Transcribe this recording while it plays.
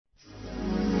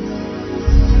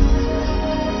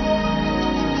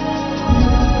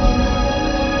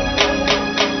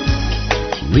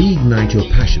reignite your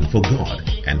passion for God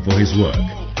and for His work.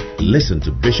 Listen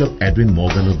to Bishop Edwin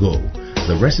Morgan Ogo,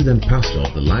 the resident pastor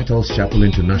of the Lighthouse Chapel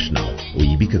International,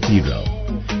 Oyibi Cathedral.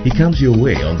 He comes your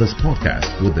way on this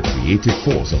podcast with the creative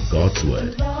force of God's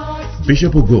Word.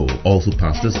 Bishop Ogo also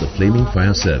pastors the Flaming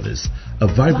Fire Service, a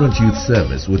vibrant youth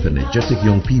service with energetic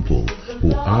young people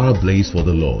who are ablaze for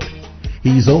the Lord.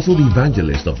 He is also the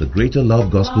evangelist of the Greater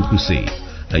Love Gospel Crusade,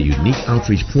 a unique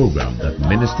outreach program that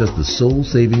ministers the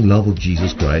soul-saving love of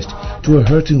Jesus Christ to a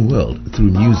hurting world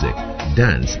through music,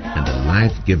 dance, and the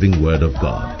life-giving Word of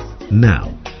God.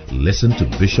 Now, listen to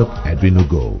Bishop Edwin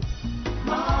Ogo.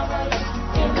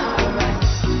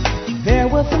 There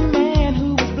was a man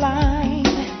who was blind.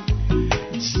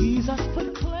 Jesus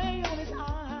put clay on his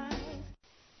eyes.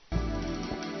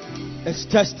 It's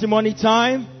testimony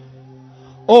time.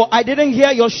 Oh, I didn't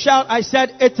hear your shout. I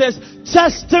said it is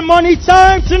testimony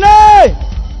time tonight.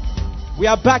 We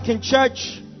are back in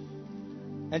church.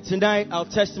 And tonight our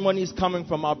testimony is coming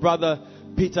from our brother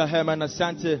Peter Herman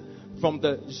Asante from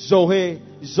the Zoe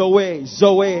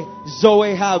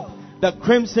Hub, the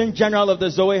Crimson General of the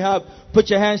Zoe Hub. Put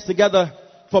your hands together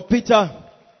for Peter.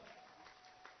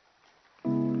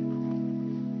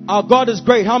 Our God is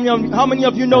great. How many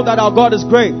of you know that our God is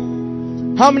great?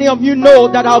 How many of you know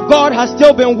that our God has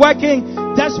still been working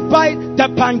despite the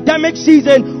pandemic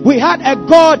season? We had a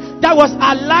God that was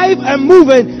alive and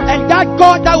moving, and that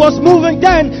God that was moving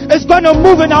then is going to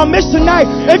move in our midst tonight.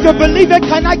 If you believe it,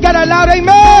 can I get a loud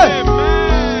amen?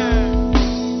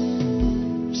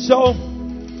 Amen. So,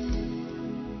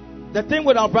 the thing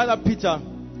with our brother Peter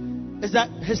is that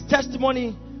his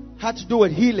testimony had to do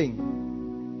with healing.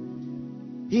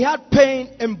 He had pain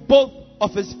in both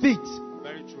of his feet.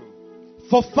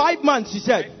 For 5 months, he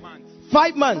said.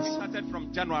 5 months. It started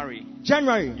from January.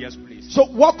 January. Yes, please. So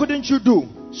what couldn't you do?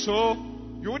 So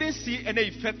you wouldn't see any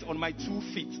effect on my 2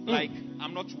 feet. Like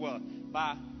I'm not well,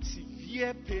 but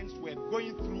severe pains were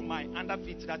going through my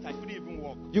underfeet that I couldn't even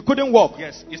walk. You couldn't walk?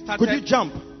 Yes. It started. Could you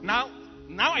jump? Now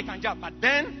I can jump, but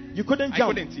then you couldn't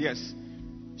jump. I couldn't. Yes.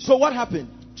 So what happened?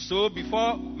 So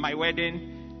before my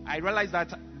wedding, I realized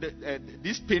that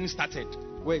this pain started.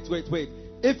 Wait.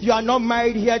 If you are not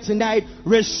married here tonight,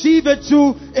 receive it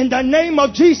too in the name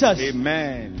of Jesus.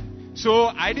 Amen.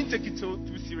 So I didn't take it too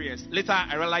serious. Later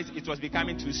I realized it was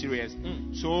becoming too serious.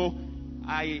 So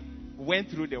I went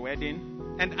through the wedding,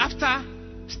 and after,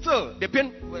 still the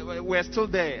pain were still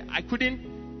there. I couldn't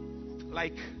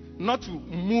not to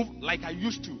move like I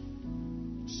used to.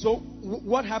 So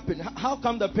what happened? How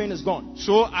come the pain is gone?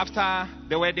 So after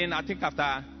the wedding, I think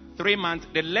after 3 months,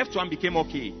 the left one became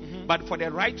okay. But for the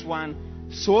right one,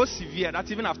 so severe that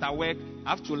even after work, I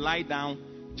have to lie down,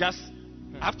 I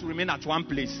have to remain at one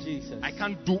place. Jesus. I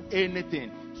can't do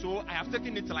anything. So I have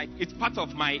taken it like it's part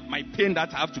of my pain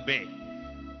that I have to bear.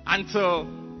 Until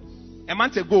a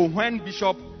month ago, when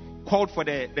Bishop called for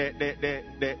the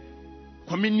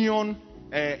communion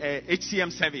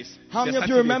HCM service. How many of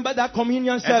you remember that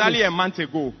communion service? Exactly a month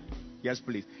ago. Yes,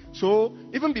 please. So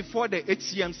even before the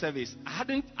HCM service, I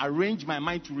hadn't arranged my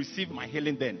mind to receive my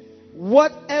healing then.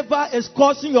 Whatever is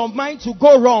causing your mind to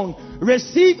go wrong,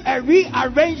 receive a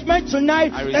rearrangement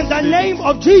tonight in the name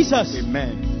of Jesus.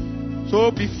 Amen.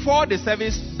 So before the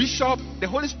service, the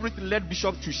Holy Spirit led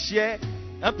Bishop to share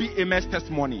LPM's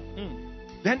testimony.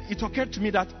 Then it occurred to me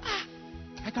that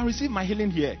I can receive my healing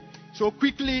here. So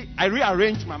quickly I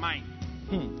rearranged my mind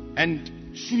and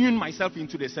tuned myself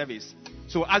into the service.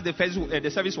 So as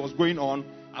the service was going on,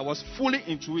 I was fully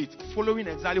into it, following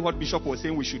exactly what Bishop was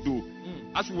saying we should do.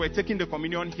 As we were taking the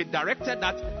communion, he directed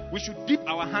that we should dip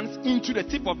our hands into the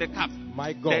tip of the cup,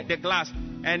 my God, the glass,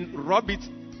 and rub it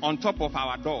on top of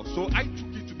our door. So I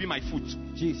took it to be my foot.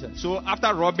 Jesus. So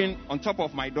after rubbing on top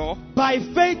of my door, by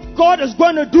faith, God is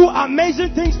going to do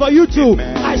amazing things for you too.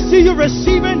 Amen. I see you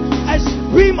receiving a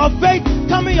stream of faith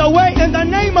coming your way in the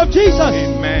name of Jesus.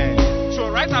 Amen.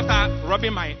 So right after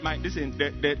rubbing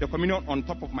the communion on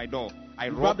top of my door, I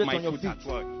rubbed my foot at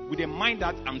work with a mind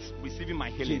that I'm receiving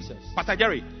my healing. Jesus. Pastor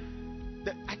Jerry,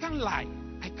 I can't lie.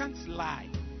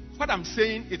 What I'm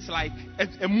saying, it's like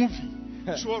a movie.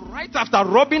 So right after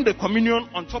rubbing the communion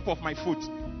on top of my foot,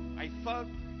 I felt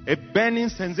a burning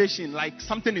sensation, like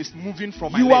something is moving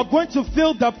from my leg. You are going to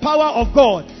feel the power of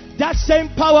God. That same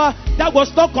power that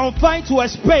was not confined to a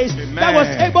space, Amen. That was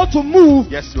able to move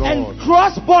and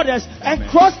cross borders and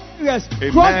cross areas,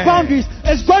 cross boundaries,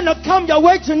 is going to come your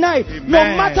way tonight. Amen. No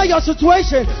matter your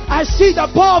situation, I see the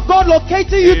power of God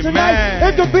locating you tonight.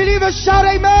 If you believe it, shout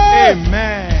amen.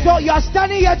 Amen. So you are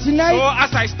standing here tonight. So as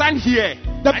I stand here,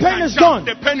 the pain is gone.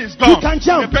 The pain is gone. You can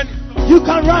jump. You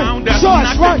can run. Show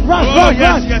us. Run.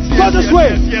 Go this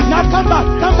way. Now come back.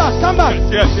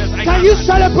 Can you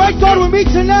celebrate God with me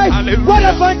tonight? Hallelujah. What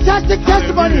a fantastic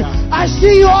testimony. I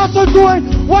see you also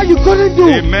doing what you couldn't do.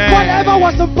 Amen. Whatever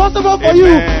was impossible for you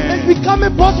is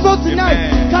becoming possible tonight.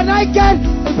 Amen. Can I get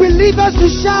believers to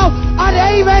shout at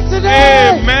amen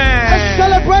today? Amen. Let's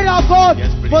celebrate our God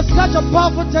Yes, please. for such a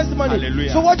powerful testimony.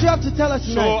 Hallelujah. So what do you have to tell us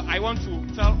So tonight? I want to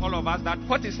tell all of us that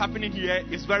what is happening here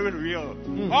is very real.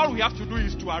 All we have to do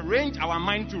is to arrange our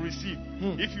mind to receive.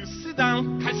 If you sit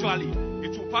down casually,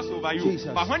 it will pass over you.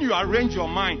 Jesus. But when you arrange your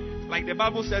mind, like the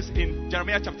Bible says in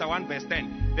Jeremiah chapter 1 verse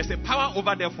 10, there's a power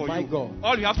over there for My you. God.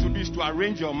 All you have to do is to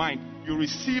arrange your mind. You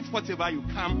receive whatever you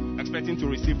come expecting to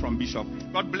receive from Bishop.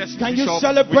 God bless you, Can Bishop. you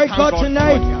celebrate We thank God for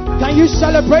tonight? what you have done. Can you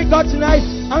celebrate God tonight?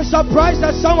 I'm surprised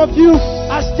that some of you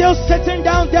are still sitting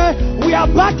down there. We are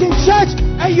back in church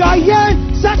and you are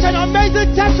hearing such an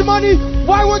amazing testimony.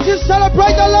 Why would you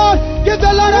celebrate the Lord? Give the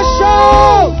Lord a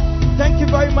shout. Thank you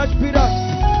very much, Peter.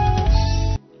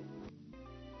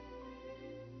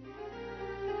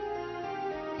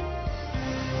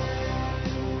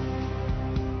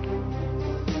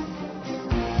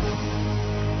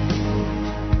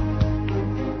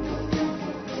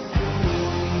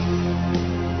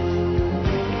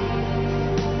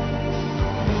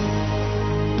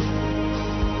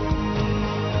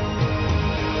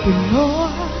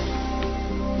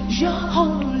 Lord, you're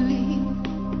holy.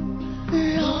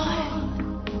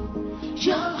 Lord,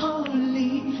 you're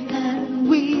holy, and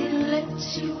we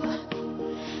lift you up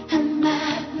and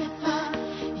magnify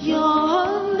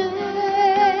your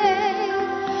name.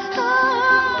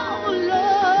 Oh,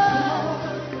 Lord,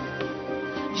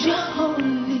 you're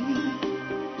holy.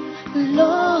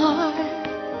 Lord,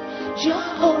 you're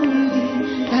holy,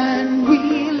 and we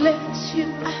lift you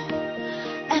up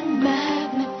and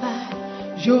magnify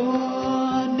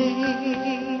your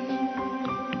name.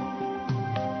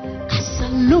 As I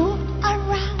look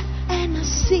around and I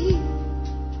see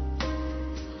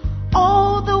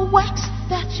all the works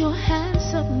that your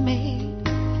hands have made,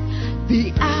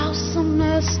 the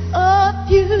awesomeness of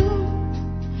you,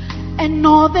 and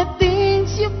all the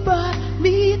things you brought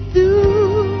me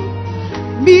through.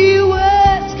 Me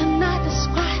words cannot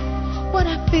describe what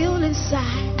I feel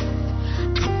inside.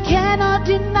 Cannot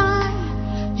deny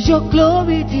your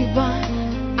glory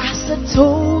divine. As a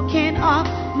token of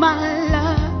my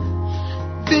love,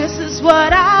 this is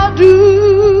what I'll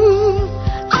do.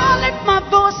 I'll lift my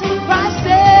voice and cry,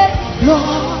 say,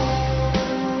 Lord,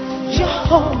 you're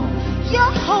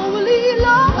holy,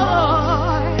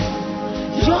 Lord,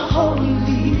 you're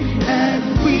holy, and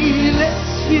we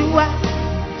lift you up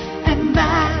and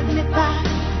magnify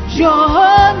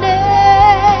your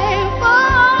name.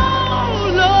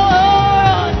 Oh,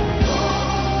 Lord,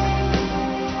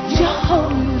 you're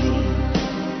holy.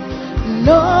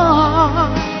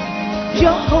 Lord,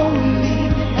 you're holy,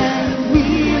 and we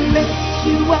lift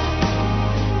you up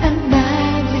and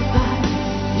magnify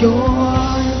your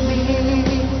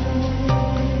name.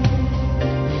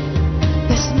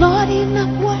 There's not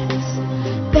enough words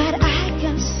that I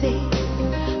can say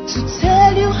to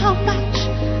tell you how much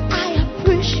I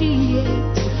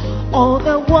appreciate all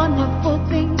the wonderful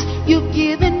things you've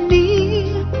given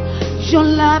me, your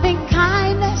loving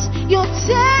kindness, your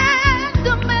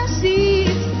tender mercies.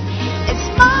 It's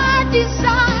my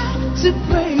desire to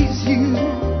praise you,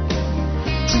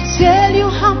 to tell you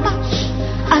how much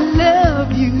I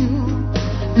love you.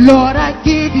 Lord, I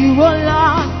give you all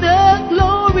of the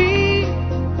glory,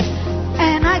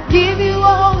 and I give you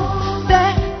all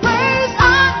the praise.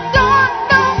 I don't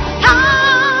know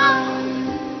how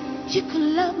you could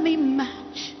love me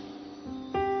much,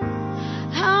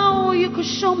 how you could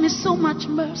show me so much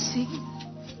mercy.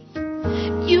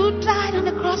 You died on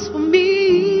the cross for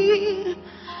me,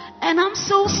 and I'm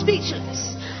so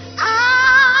speechless.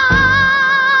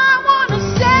 I wanna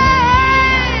say,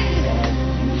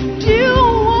 do you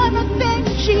wanna thank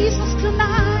Jesus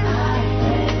tonight?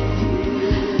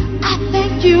 I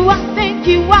thank you, I thank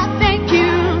you, I thank you,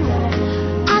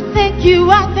 I thank you,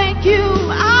 I thank you,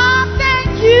 I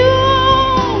thank you.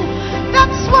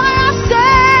 That's why I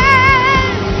say,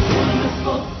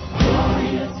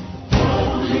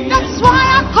 that's why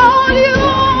I call you.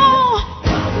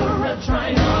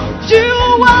 You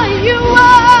are, you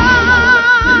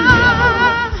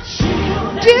are.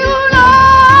 Do you know?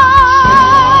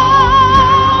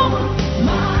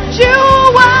 You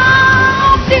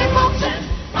are omnipotent.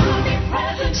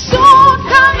 So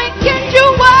come and get you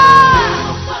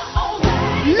are.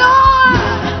 Lord,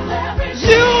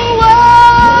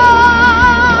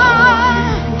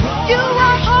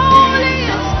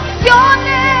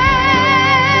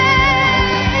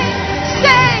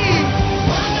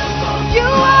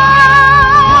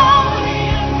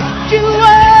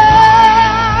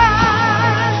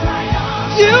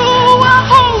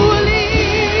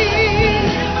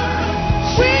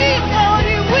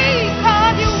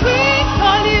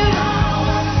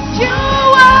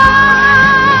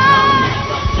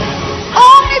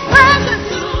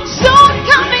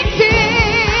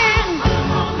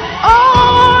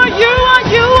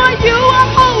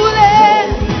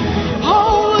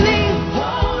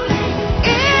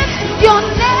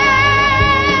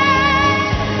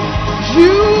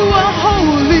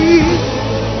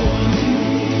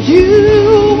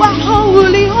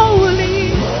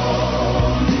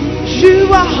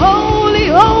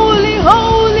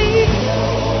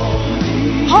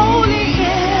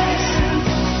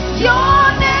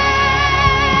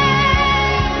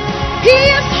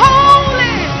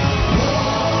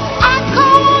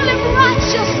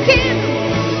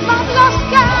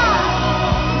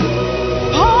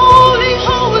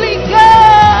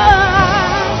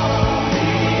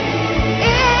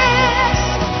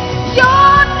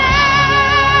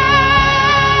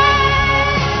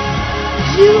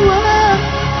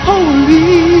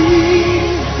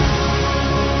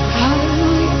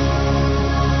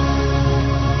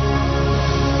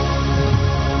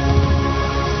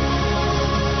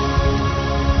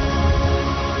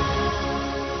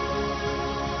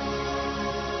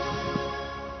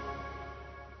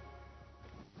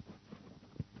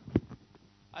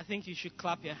 I think you should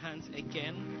clap your hands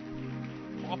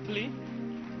again properly.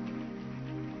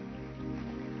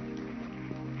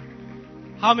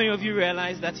 How many of you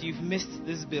realize that you've missed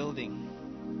this building?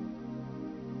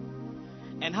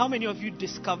 And how many of you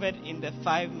discovered in the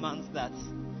 5 months that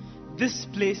this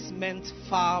place meant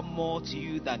far more to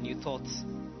you than you thought?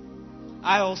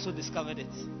 I also discovered it.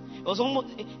 It was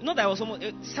almost,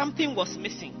 something was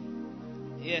missing.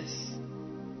 Yes.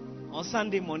 On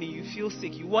Sunday morning, you feel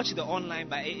sick. You watch the online,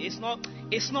 but it's not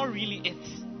really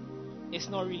it. It's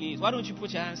not really it. Why don't you put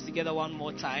your hands together one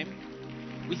more time?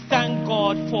 We thank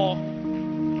God for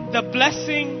the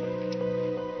blessing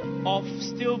of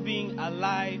still being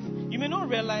alive. You may not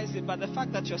realize it, but the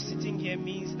fact that you're sitting here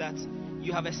means that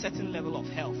you have a certain level of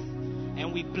health.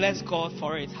 And we bless God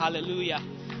for it. Hallelujah.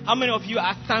 How many of you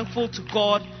are thankful to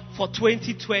God for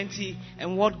 2020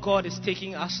 and what God is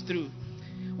taking us through?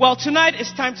 Well, tonight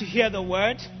it's time to hear the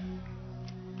word.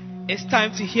 It's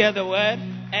time to hear the word.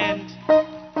 And,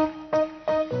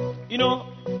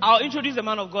 I'll introduce the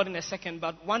man of God in a second.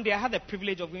 But one day I had the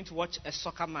privilege of going to watch a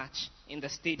soccer match in the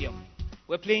stadium.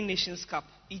 We're playing Nations Cup,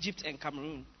 Egypt and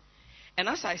Cameroon. And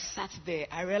as I sat there,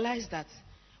 I realized that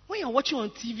when you're watching on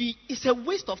TV, it's a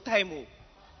waste of time.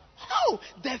 How?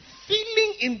 The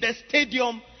feeling in the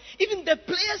stadium, even the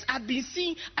players I'd been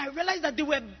seeing, I realized that they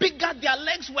were bigger, their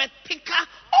legs were thicker.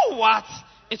 Oh, what?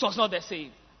 It was not the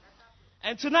same.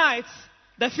 And tonight,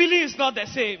 the feeling is not the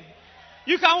same.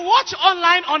 You can watch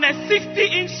online on a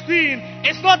 60-inch screen.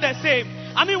 It's not the same.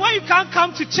 I mean, when you can't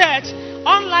come to church,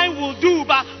 online will do.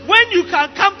 But when you can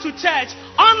come to church,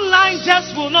 online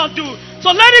just will not do.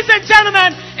 So ladies and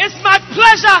gentlemen, it's my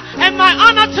pleasure and my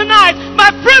honor tonight,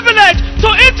 my privilege to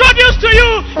introduce to you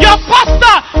your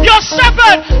pastor, your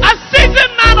shepherd, a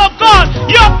seasoned man of God,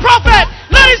 your prophet.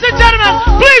 Ladies and gentlemen,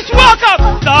 please welcome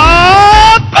the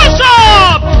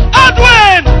Bishop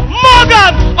Edwin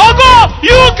Morgan Ogo.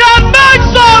 You can make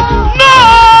some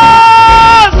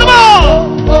noise. Come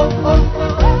on.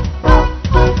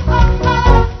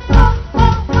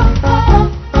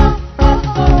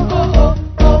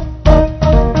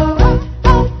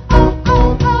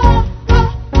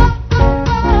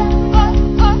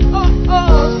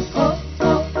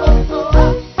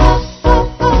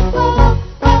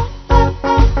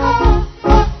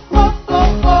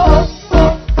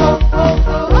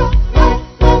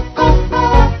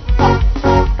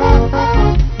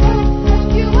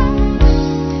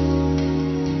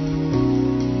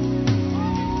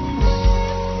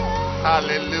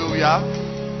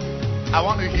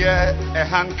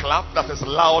 Hand clap that is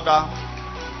louder,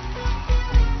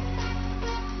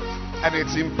 and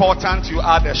it's important you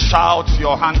add a shout to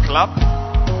your hand clap,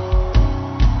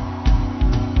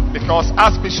 because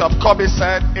as Bishop Kobe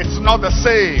said, it's not the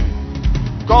same.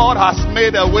 God has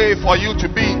made a way for you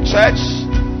to be in church.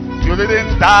 You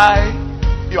didn't die.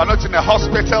 You are not in a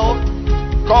hospital.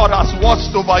 God has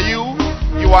watched over you.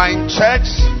 You are in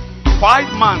church. 5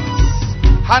 months,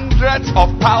 hundreds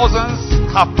of thousands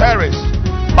have perished,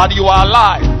 but you are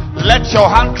alive. Let your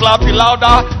hand clap be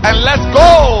louder and let's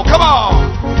go. Come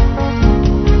on.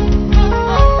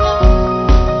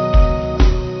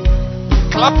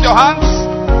 Clap your hands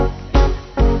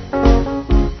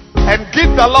and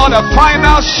give the Lord a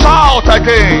final shout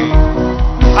again.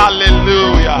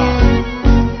 Hallelujah.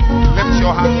 Lift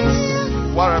your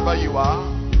hands wherever you are.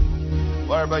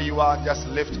 Wherever you are, just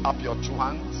lift up your 2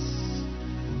 hands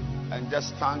and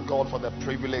just thank God for the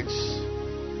privilege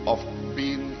of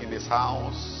being in His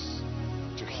house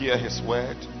to hear His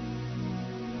word.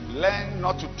 Learn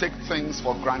not to take things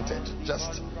for granted.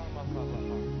 Just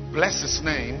bless His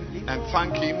name and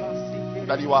thank Him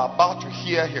that you are about to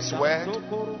hear His word.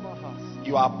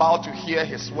 You are about to hear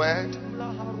His word.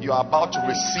 You are about to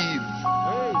receive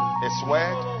His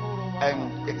word.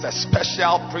 And it's a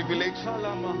special privilege.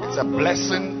 It's a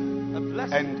blessing.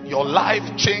 And your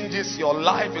life changes. Your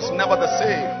life is never the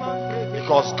same.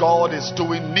 Because God is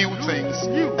doing new things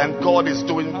and God is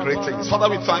doing great things. Father,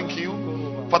 we thank you.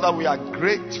 Father, we are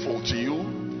grateful to you.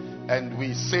 And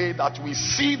we say that we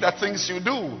see the things you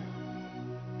do.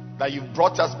 That you've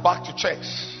brought us back to church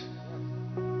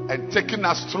and taken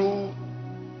us through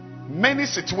many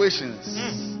situations,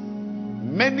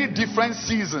 many different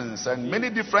seasons and many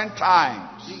different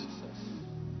times.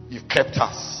 You've kept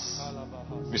us.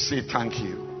 We say thank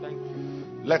you.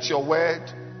 Let your word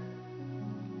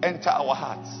enter our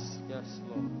hearts. Yes,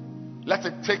 Lord. Let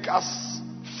it take us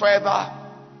further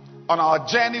on our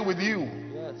journey with you.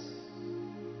 Yes.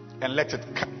 And let it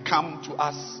come to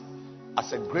us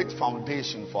as a great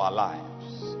foundation for our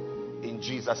lives. In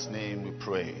Jesus' name we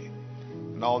pray.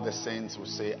 And all the saints will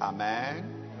say amen.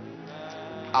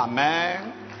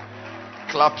 Amen. Amen.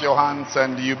 Clap your hands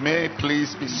and you may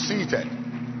please be seated.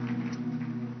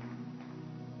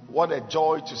 What a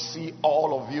joy to see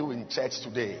all of you in church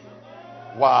today.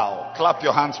 Wow. Clap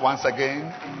your hands once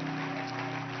again.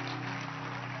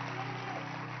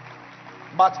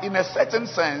 But in a certain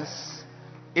sense,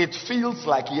 it feels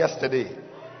like yesterday.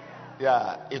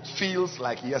 Yeah, it feels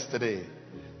like yesterday.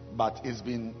 But it's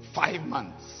been 5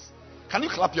 months. Can you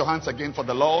clap your hands again for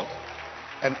the Lord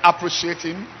and appreciate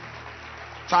Him?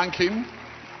 Thank Him.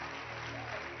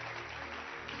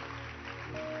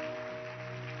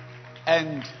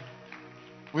 And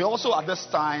we also at this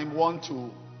time want to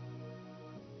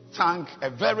thank a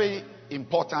very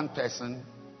important person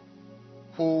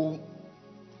who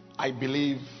I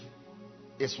believe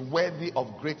is worthy of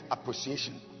great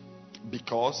appreciation,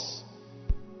 because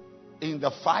in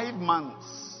the 5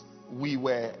 months we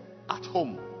were at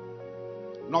home,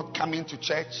 not coming to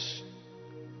church,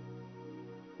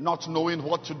 not knowing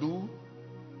what to do,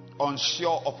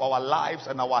 unsure of our lives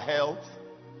and our health,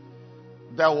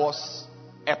 there was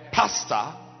a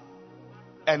pastor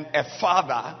and a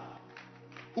father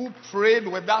who prayed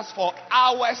with us for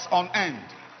hours on end,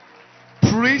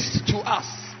 preached to us,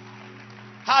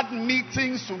 had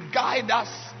meetings to guide us,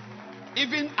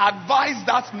 even advised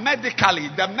us medically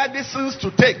the medicines to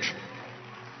take.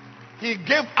 He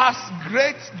gave us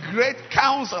great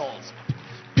counsels,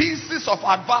 pieces of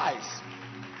advice.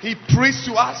 He preached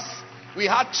to us. We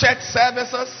had church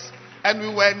services, and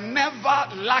we were never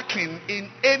lacking in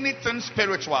anything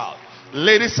spiritual.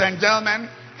 Ladies and gentlemen,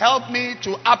 help me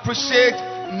to appreciate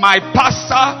my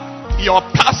pastor, your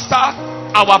pastor,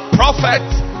 our prophet,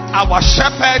 our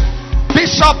shepherd,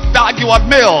 Bishop Dag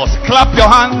Mills. Clap your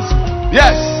hands.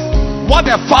 Yes, what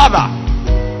a father.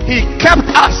 He kept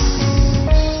us.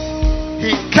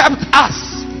 He kept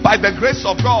us by the grace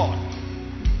of God,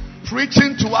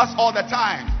 preaching to us all the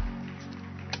time.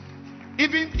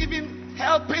 Even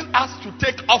helping us to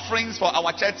take offerings for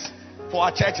our church, for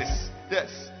our churches.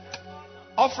 Yes.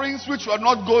 Offerings which were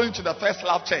not going to the First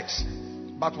Love Church,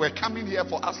 but were coming here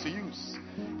for us to use.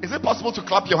 Is it possible to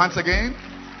clap your hands again?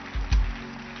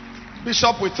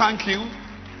 Bishop, we thank you.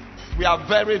 We are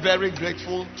very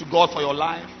grateful to God for your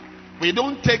life. We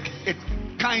don't take it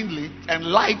kindly and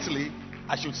lightly,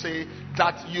 I should say,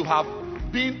 that you have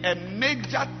been a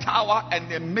major tower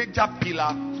and a major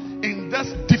pillar in this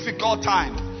difficult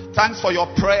time. Thanks for your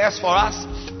prayers for us.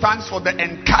 Thanks for the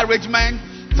encouragement.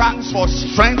 Thanks for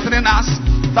strengthening us.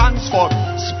 Thanks for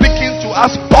speaking to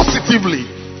us positively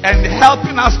and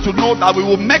helping us to know that we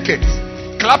will make it.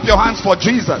 Clap your hands for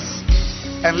Jesus.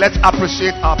 And let's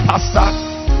appreciate our pastor,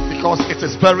 because it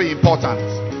is very important.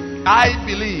 I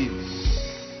believe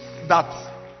that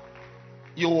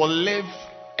you will live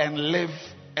and live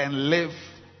and live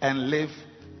and live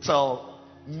till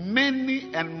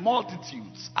many and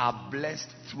multitudes are blessed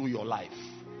through your life.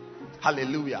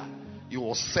 Hallelujah. You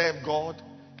will serve God.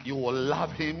 You will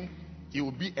love Him. You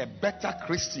will be a better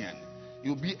Christian.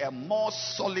 You will be a more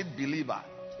solid believer.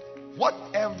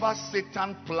 Whatever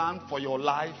Satan planned for your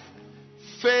life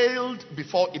failed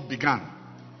before it began.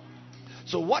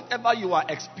 So whatever you are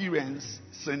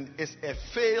experiencing is a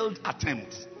failed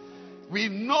attempt. We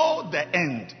know the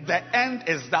end. The end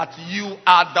is that you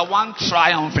are the one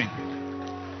triumphing.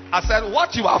 I said,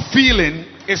 what you are feeling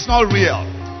is not real.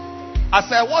 I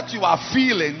said, what you are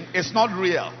feeling is not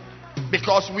real,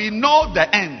 because we know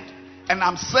the end. And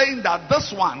I'm saying that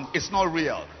this one is not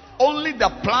real. Only the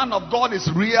plan of God is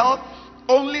real.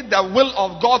 Only the will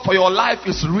of God for your life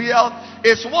is real.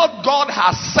 It's what God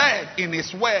has said in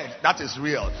His word that is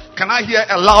real. Can I hear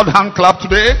a loud hand clap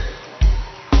today?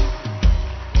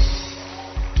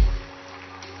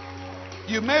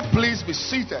 You may please be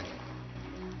seated.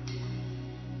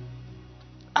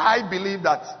 I believe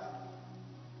that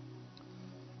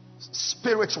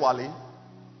spiritually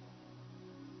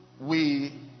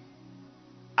we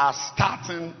are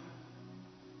starting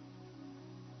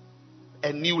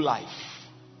a new life.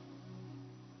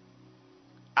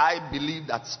 I believe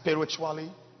that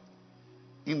spiritually,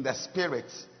 in the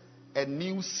spirit, a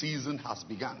new season has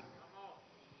begun.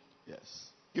 Yes.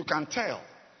 You can tell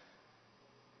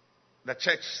the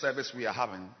church service we are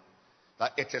having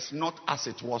that it is not as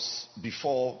it was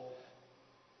before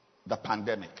the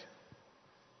pandemic.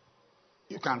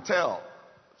 You can tell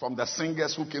from the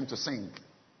singers who came to sing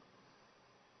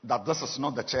that this is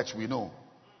not the church we know.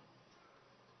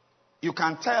 You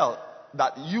can tell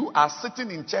that you are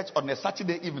sitting in church on a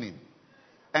Saturday evening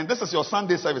and this is your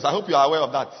Sunday service. I hope you are aware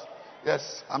of that.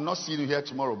 Yes, I'm not seeing you here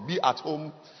tomorrow. Be at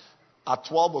home at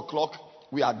 12 o'clock.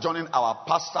 We are joining our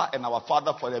pastor and our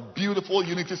father for a beautiful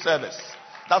unity service.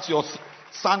 That's your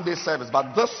Sunday service,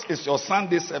 but this is your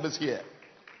Sunday service here.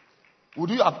 Would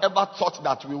you have ever thought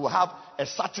that we will have a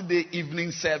Saturday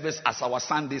evening service as our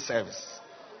Sunday service?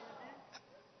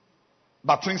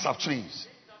 But things have changed.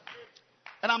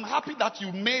 And I'm happy that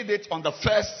you made it on the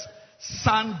first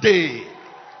Sunday.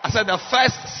 I said the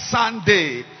first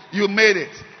Sunday you made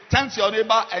it. Turn to your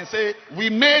neighbor and say, we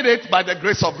made it by the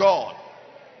grace of God.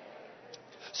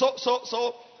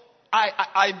 So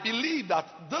I believe that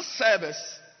this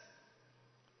service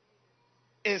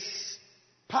is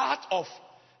part of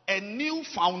a new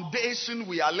foundation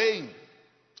we are laying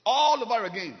all over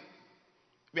again.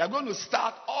 We are going to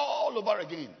start all over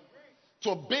again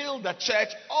to build the church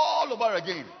all over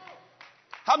again.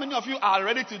 How many of you are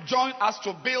ready to join us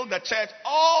to build the church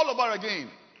all over again?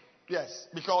 Yes,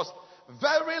 because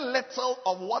very little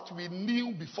of what we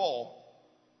knew before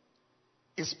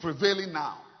is prevailing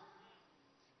now.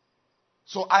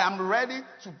 So I am ready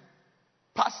to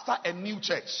pastor a new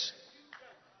church.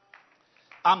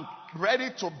 I'm ready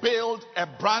to build a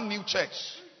brand new church.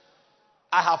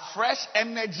 I have fresh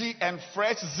energy and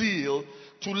fresh zeal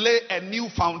to lay a new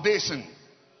foundation.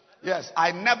 Yes,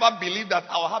 I never believed that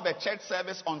I'll have a church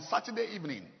service on Saturday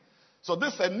evening. So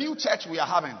this is a new church we are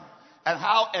having. And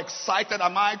how excited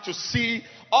am I to see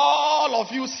all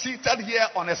of you seated here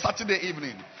on a Saturday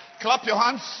evening. Clap your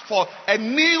hands for a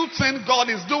new thing God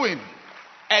is doing.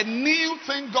 A new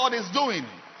thing God is doing.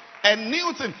 A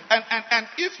new thing. And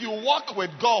if you walk with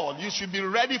God, you should be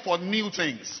ready for new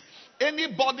things.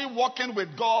 Anybody walking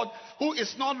with God who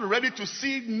is not ready to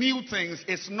see new things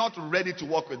is not ready to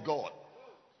walk with God.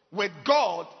 With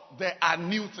God, there are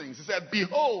new things. He said,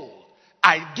 behold,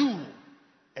 I do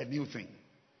a new thing.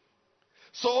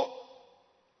 So,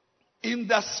 in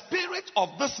the spirit of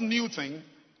this new thing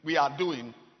we are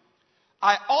doing,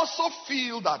 I also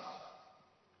feel that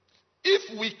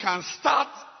if we can start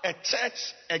a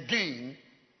church again,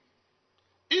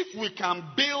 if we can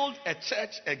build a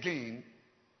church again,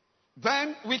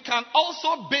 then we can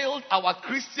also build our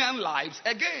Christian lives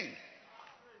again.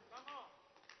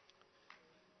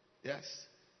 Yes.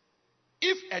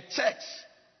 If a church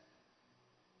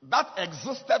that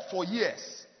existed for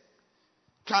years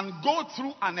can go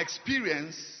through an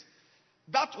experience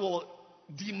that will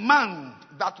demand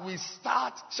that we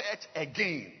start church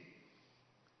again,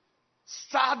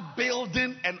 start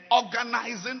building and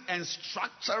organizing and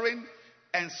structuring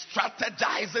and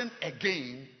strategizing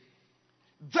again,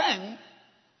 then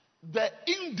the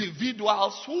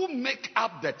individuals who make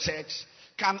up the church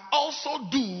can also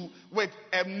do with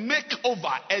a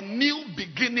makeover, a new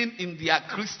beginning in their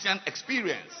Christian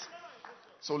experience.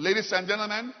 So, ladies and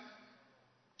gentlemen,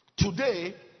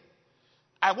 today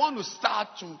I want to start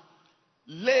to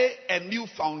lay a new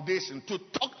foundation, to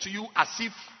talk to you as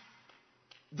if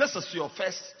this is your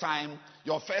first time,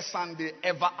 your first Sunday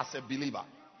ever as a believer.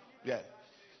 Yeah.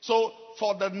 So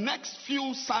for the next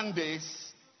few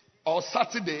Sundays or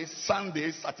Saturdays,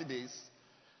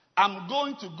 I'm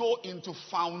going to go into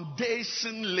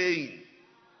foundation laying.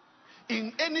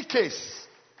 In any case,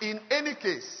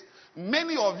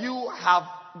 many of you have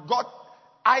got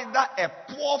either a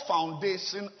poor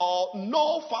foundation or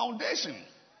no foundation.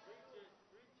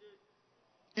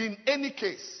 In any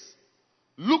case,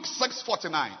 Luke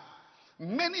 6:49.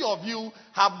 Many of you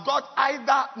have got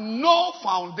either no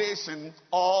foundation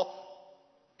or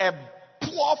a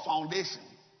poor foundation.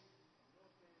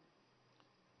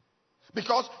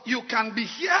 Because you can be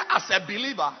here as a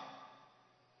believer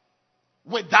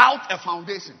without a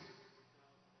foundation.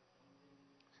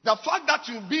 The fact that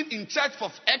you've been in church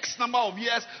for X number of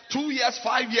years, 2 years,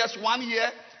 5 years, 1 year,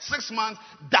 6 months,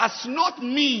 does not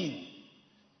mean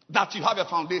that you have a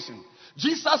foundation.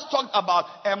 Jesus talked about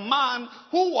a man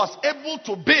who was able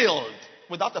to build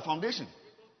without a foundation.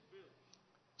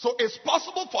 So it's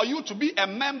possible for you to be a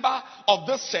member of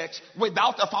this church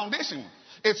without a foundation.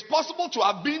 It's possible to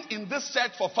have been in this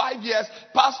church for 5 years,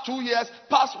 past 2 years,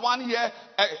 past 1 year,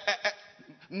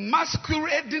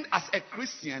 masquerading as a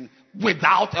Christian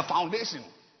without a foundation.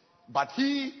 But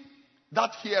he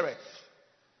that heareth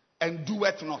and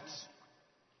doeth not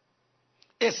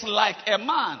is like a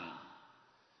man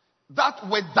that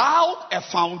without a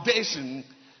foundation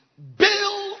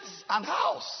builds an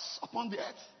house upon the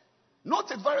earth.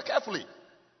 Note it very carefully.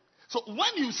 So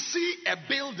when you see a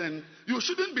building, you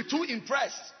shouldn't be too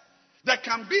impressed. There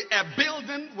can be a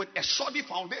building with a shoddy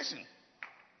foundation.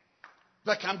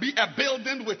 There can be a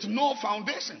building with no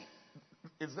foundation.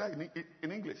 It's there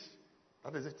in English.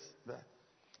 That is it. There.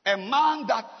 A man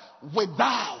that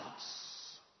without.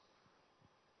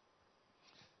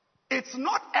 It's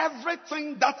not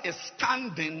everything that is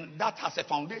standing that has a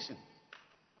foundation.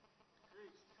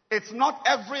 It's not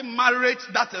every marriage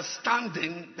that is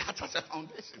standing that has a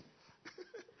foundation.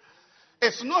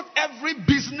 It's not every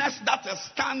business that is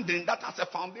standing that has a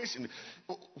foundation.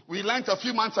 We learned a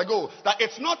few months ago that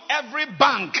it's not every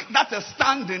bank that is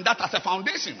standing that has a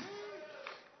foundation.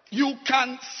 You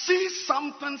can see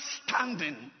something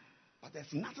standing, but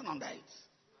there's nothing under it.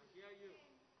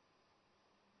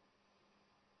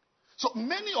 So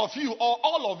many of you, or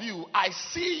all of you, I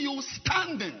see you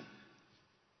standing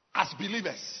as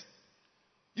believers.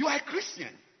 You are a Christian.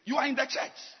 You are in the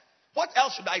church. What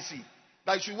else should I see?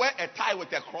 That you should wear a tie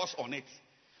with a cross on it.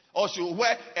 Or you should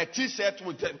wear a t-shirt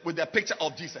with the picture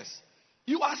of Jesus.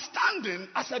 You are standing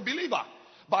as a believer.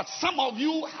 But some of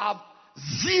you have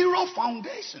zero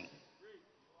foundation.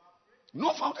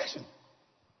 No foundation.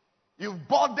 You've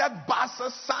boarded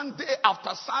buses Sunday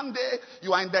after Sunday.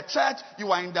 You are in the church.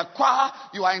 You are in the choir.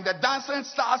 You are in the dancing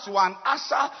stars. You are an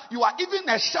usher. You are even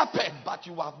a shepherd. But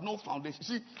you have no foundation.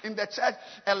 See, in the church,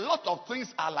 a lot of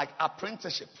things are like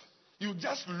apprenticeship. You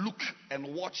just look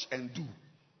and watch and do.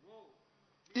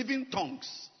 Even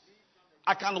tongues.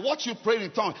 I can watch you pray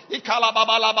in tongues. Who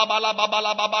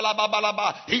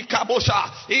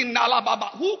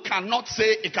cannot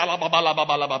say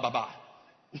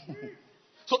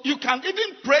So you can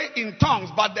even pray in tongues,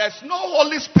 but there's no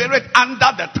Holy Spirit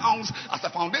under the tongues as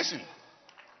a foundation.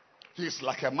 He is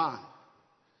like a man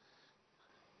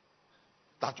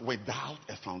that without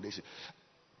a foundation.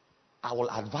 I will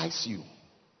advise you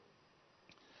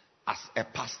as a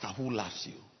pastor who loves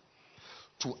you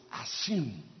to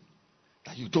assume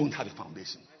that you don't have a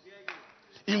foundation.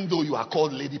 Even though you are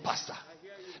called lady pastor,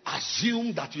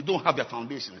 assume that you don't have a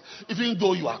foundation. Even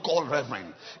though you are called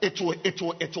reverend, it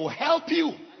will help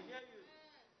you.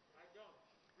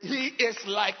 He is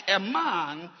like a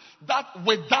man that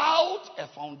without a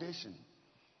foundation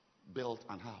built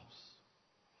an house.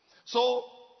 So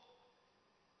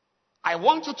I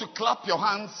want you to clap your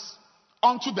hands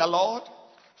unto the Lord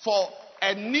for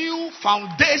a new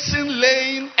foundation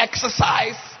laying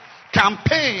exercise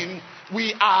campaign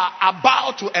we are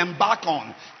about to embark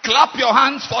on. Clap your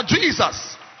hands for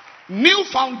Jesus. New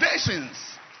foundations.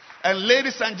 And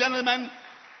ladies and gentlemen,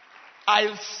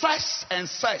 I searched and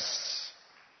searched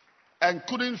and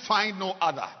couldn't find no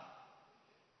other.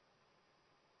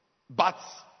 But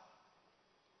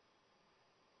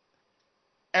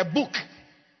a book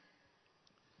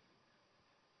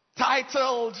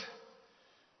titled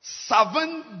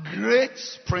 7 Great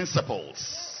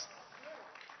Principles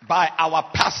by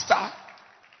our pastor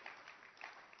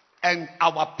and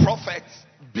our prophet,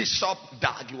 Bishop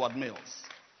Dag Heward-Mills.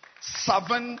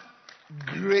 7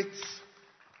 Great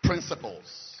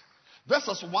Principles. This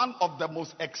is one of the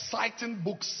most exciting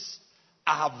books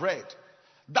I have read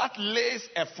that lays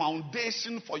a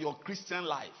foundation for your Christian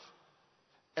life.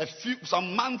 A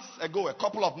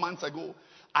couple of months ago,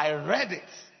 I read it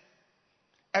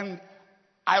and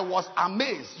I was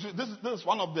amazed. This is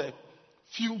one of the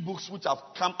few books which have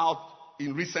come out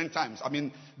in recent times. I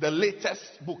mean, the latest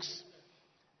books.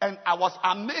 And I was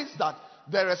amazed that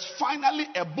there is finally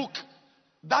a book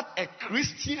that a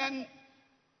Christian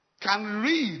can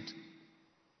read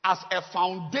as a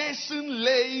foundation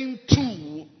laying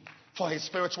tool for his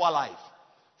spiritual life.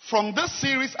 From this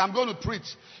series I'm going to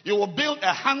preach, you will build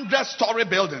a 100-story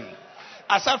building.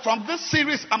 I said, from this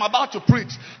series I'm about to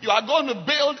preach, you are going to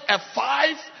build a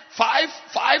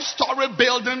five-story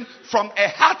building from a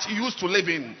hut you used to live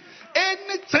in.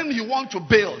 Anything you want to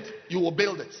build, you will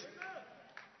build it.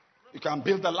 You can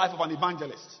build the life of an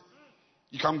evangelist.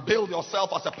 You can build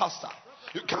yourself as a pastor.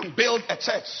 You can build a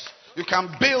church. You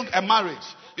can build a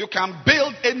marriage. You can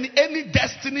build any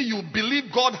destiny you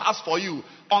believe God has for you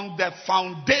on the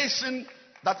foundation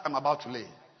that I'm about to lay.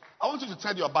 I want you to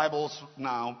turn your Bibles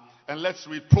now and let's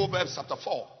read Proverbs chapter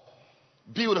 4.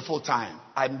 Beautiful time.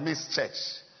 I missed church.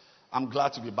 I'm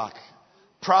glad to be back.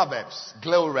 Proverbs,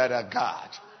 glory to God.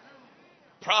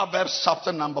 Proverbs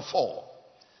chapter number 4,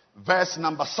 verse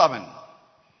number 7.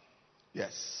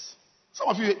 Yes. Some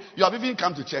of you have even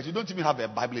come to church. You don't even have a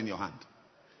Bible in your hand.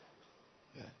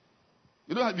 Yeah.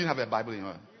 You don't even have a Bible in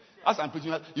your hand. As I'm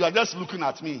preaching, you are just looking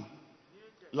at me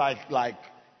like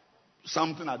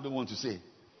something I don't want to say.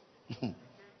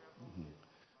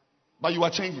 But you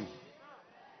are changing.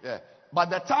 Yeah. By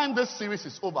the time this series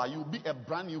is over, you'll be a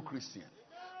brand new Christian.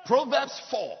 Proverbs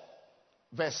 4,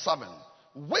 verse 7.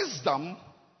 Wisdom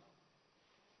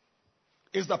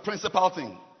is the principal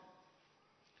thing.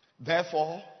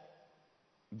 Therefore,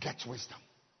 get wisdom.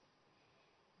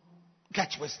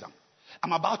 Get wisdom.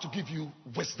 I'm about to give you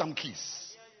wisdom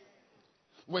keys.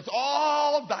 With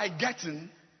all thy getting,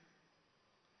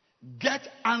 get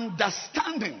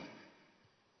understanding.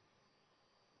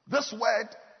 This word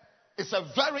is a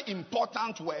very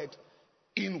important word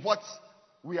in what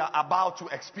we are about to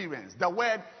experience. The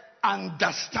word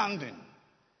understanding.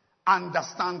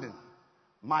 Understanding.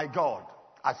 My God,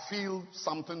 I feel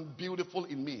something beautiful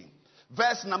in me.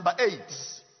 Verse number 8.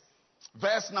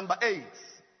 Verse number 8.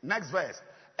 Next verse.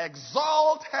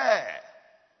 Exalt her,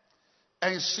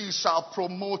 and she shall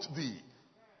promote thee.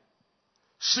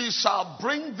 She shall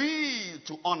bring thee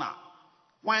to honor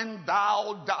when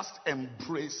thou dost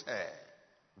embrace her.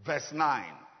 Verse 9.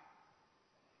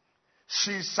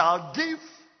 She shall give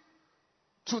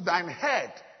to thine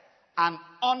head an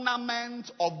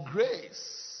ornament of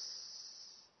grace,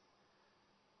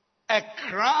 a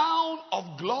crown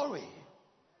of glory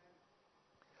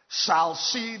shall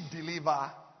she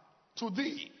deliver to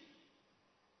thee.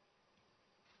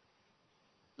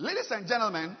 Ladies and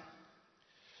gentlemen,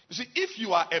 you see, if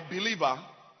you are a believer,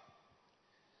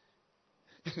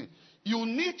 you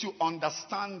need to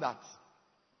understand that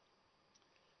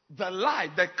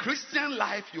the Christian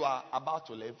life you are about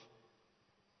to live,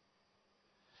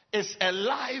 is a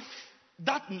life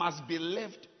that must be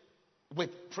lived with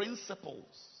principles.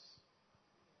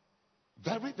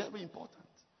 Very, very important.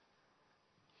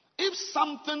 If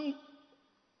something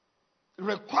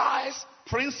requires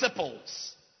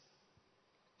principles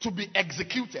to be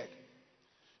executed,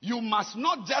 you must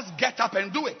not just get up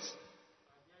and do it.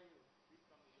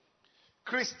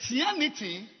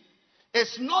 Christianity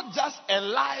is not just a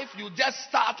life you just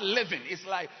start living. It's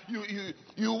like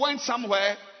you went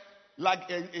somewhere, like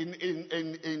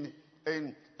in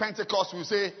Pentecost, we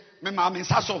say,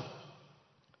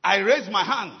 I raised my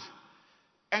hand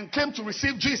and came to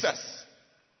receive Jesus.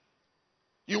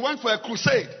 You went for a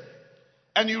crusade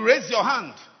and you raised your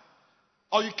hand.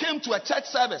 Or you came to a church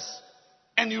service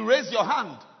and you raised your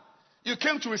hand. You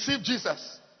came to receive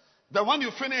Jesus. Then when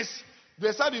you finished,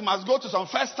 they said you must go to some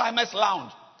first timers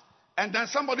lounge. And then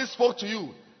somebody spoke to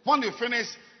you. When you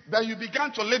finished, then you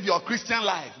began to live your Christian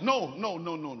life. No.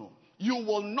 You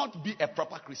will not be a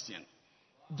proper Christian.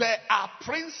 There are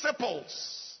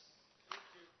principles.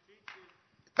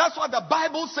 That's what the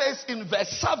Bible says in verse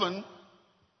 7.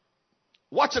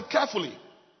 Watch it carefully.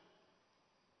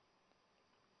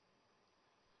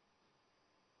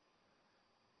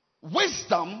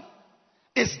 Wisdom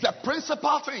is the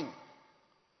principal thing.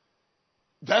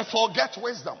 Therefore, get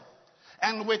wisdom.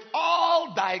 And with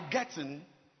all thy getting,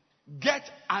 get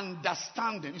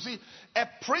understanding. You see, a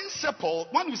principle,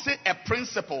 when we say a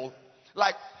principle,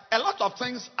 like a lot of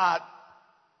things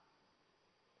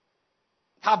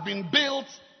have been built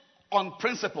on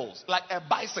principles, like a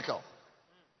bicycle.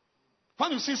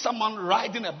 When you see someone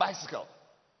riding a bicycle,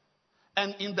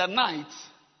 and in the night,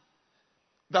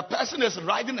 the person is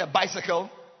riding a bicycle,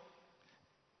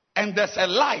 and there's a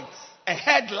light, a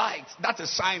headlight that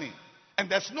is shining, and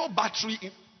there's no battery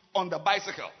on the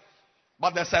bicycle,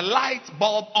 but there's a light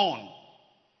bulb on.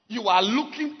 You are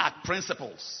looking at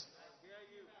principles.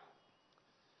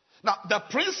 Now, the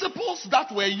principles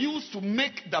that were used to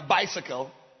make the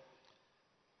bicycle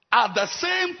are the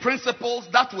same principles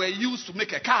that were used to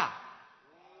make a car.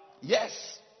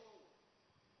 Yes.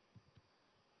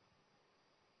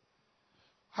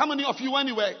 How many of you, when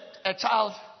you were a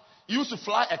child, used to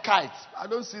fly a kite? I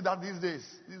don't see that these days.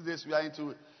 These days we are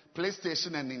into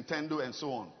PlayStation and Nintendo and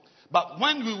so on. But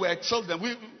when we were children,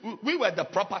 we were the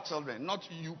proper children, not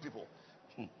you people.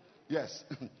 Yes.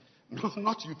 No,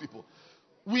 not you people.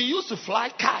 We used to fly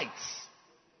kites.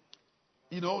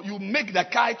 You know, you make the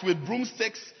kite with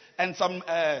broomsticks and some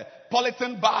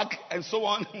polythene bag and so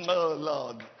on. Oh,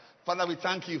 Lord. Father, we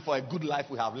thank you for a good life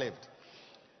we have lived.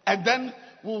 And then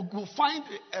we'll find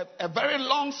a very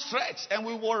long stretch and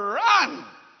we will run.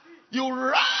 You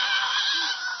run.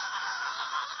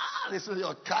 They say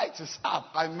your kite is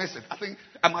up. I miss it. I think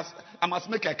I must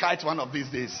make a kite one of these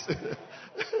days.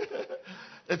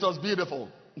 It was beautiful.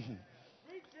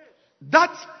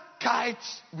 That kite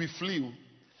we flew,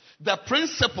 the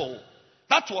principle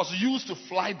that was used to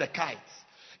fly the kite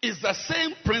is the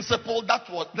same principle that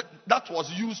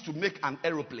was used to make an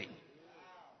aeroplane.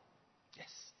 Yes.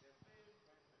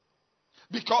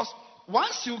 Because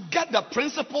once you get the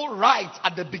principle right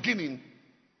at the beginning,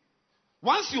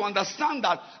 once you understand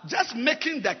that just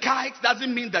making the kite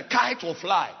doesn't mean the kite will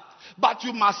fly, but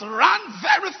you must run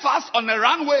very fast on a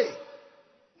runway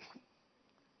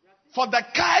for the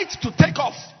kite to take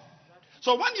off.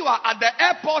 So when you are at the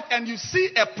airport and you see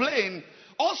a plane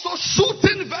also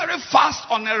shooting very fast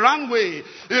on a runway,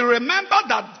 you remember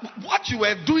that what you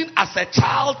were doing as a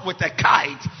child with a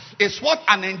kite is what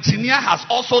an engineer has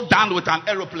also done with an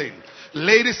aeroplane.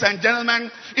 Ladies and gentlemen,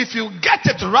 if you get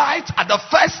it right at the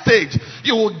first stage,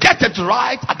 you will get it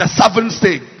right at the seventh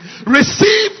stage.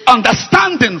 Receive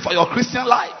understanding for your Christian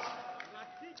life.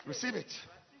 Receive it.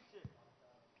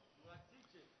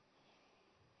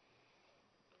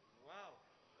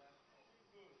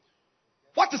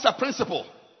 What is a principle?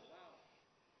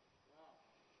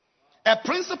 A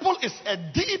principle is a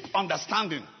deep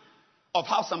understanding of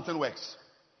how something works.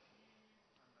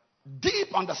 Deep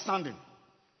understanding.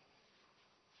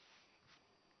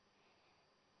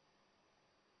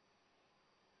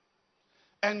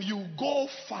 And you go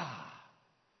far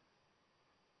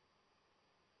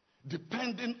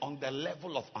depending on the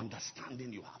level of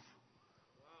understanding you have.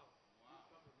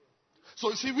 So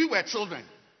you see, we were children.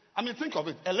 I mean, think of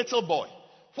it. A little boy.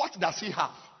 What does he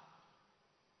have?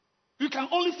 You can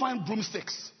only find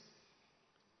broomsticks.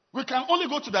 We can only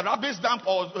go to the rubbish dump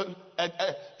or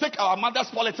take our mother's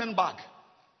polythene bag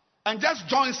and just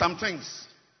join some things.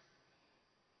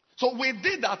 So we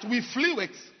did that. We flew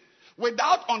it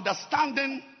without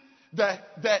understanding the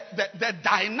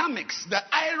dynamics, the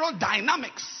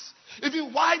aerodynamics.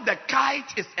 Even why the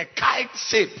kite is a kite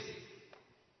shape.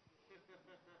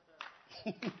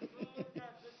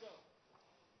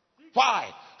 Why?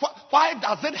 Why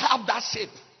does it have that shape?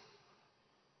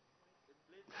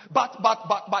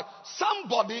 But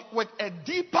somebody with a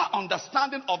deeper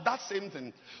understanding of that same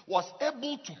thing was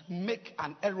able to make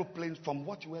an aeroplane from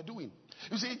what you were doing.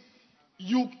 You see,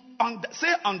 you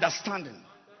say understanding.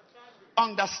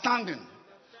 Understanding.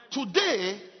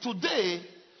 Today,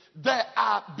 there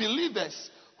are believers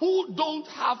who don't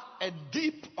have a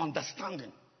deep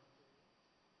understanding.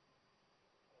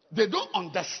 They don't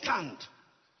understand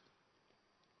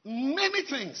many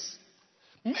things.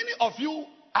 Many of you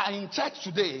are in church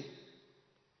today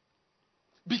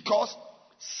because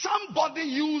somebody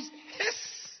used his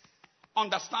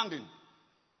understanding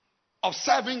of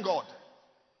serving God,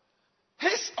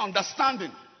 his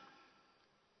understanding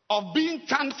of being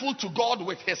thankful to God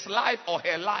with his life or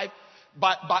her life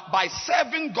by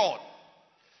serving God.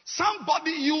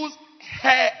 Somebody used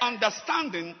her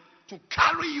understanding to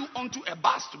carry you onto a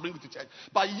bus to bring you to church.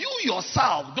 But you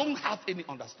yourself don't have any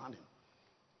understanding.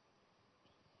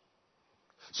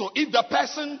 So if the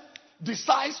person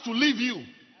decides to leave you,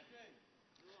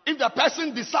 if the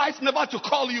person decides never to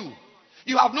call you,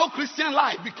 you have no Christian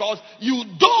life because you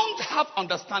don't have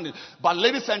understanding. But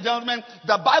ladies and gentlemen,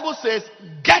 the Bible says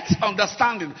get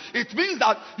understanding. It means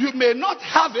that you may not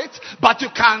have it, but you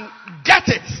can get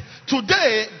it.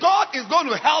 Today, God is going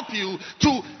to help you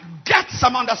to get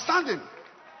some understanding.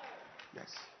 Yes.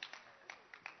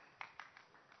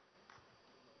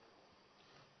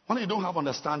 When you don't have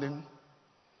understanding,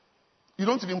 you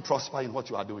don't even prosper in what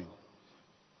you are doing.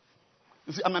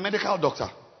 You see, I'm a medical doctor.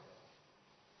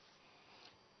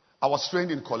 I was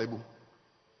trained in Kolebu.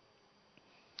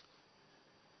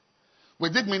 We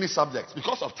did many subjects.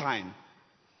 Because of time,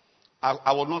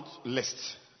 I will not list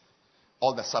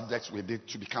all the subjects we did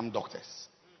to become doctors.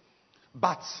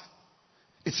 But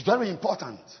it's very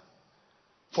important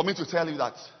for me to tell you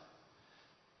that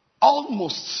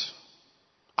almost,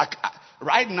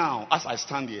 right now, as I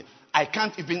stand here, I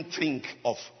can't even think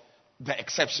of the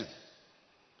exception.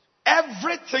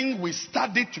 Everything we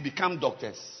studied to become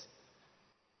doctors,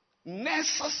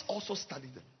 nurses also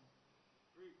studied them.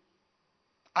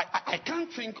 I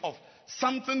can't think of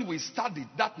something we studied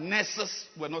that nurses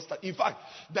were not studying. In fact,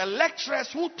 the lecturers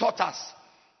who taught us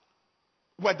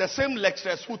were the same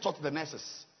lecturers who taught the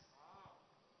nurses.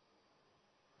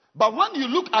 But when you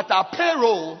look at our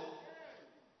payroll,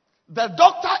 the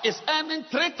doctor is earning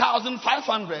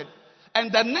 3,500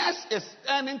 and the nurse is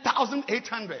earning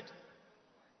 1,800.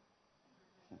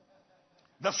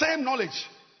 The same knowledge.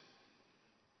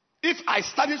 If I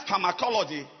studied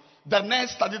pharmacology, the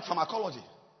nurse studied pharmacology.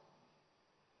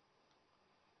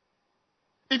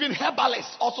 Even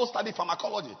herbalists also study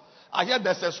pharmacology. I hear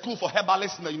there's a school for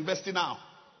herbalists in the university now.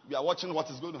 We are watching what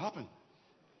is going to happen.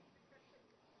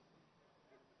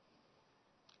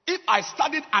 If I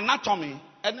studied anatomy,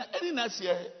 and any nurse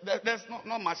here, there's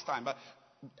not much time, but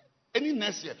any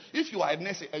nurse here, if you are a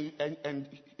nurse and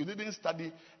you didn't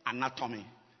study anatomy,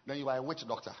 then you are a witch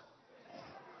doctor.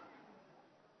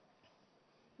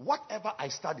 Whatever I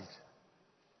studied,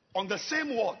 on the same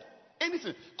word,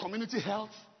 anything, community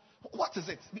health, what is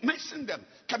it? Mention them.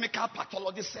 Chemical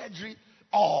pathology, surgery,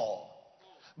 all.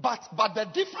 But the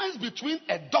difference between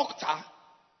a doctor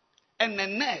and a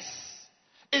nurse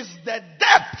is the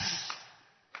depth.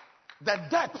 The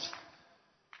depth.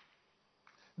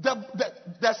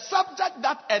 The subject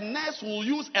that a nurse will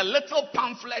use a little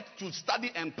pamphlet to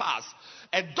study and pass,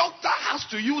 a doctor has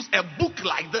to use a book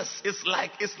like this. It's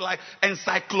like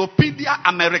Encyclopedia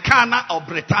Americana or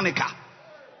Britannica.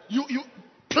 You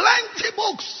plenty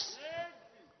books.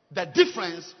 The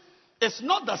difference is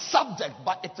not the subject,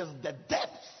 but it is the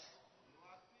depth.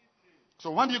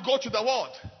 So when you go to the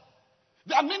ward,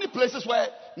 there are many places where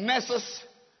nurses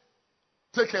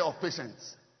take care of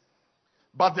patients.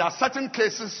 But there are certain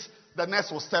cases the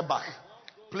nurse will step back.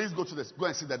 Please go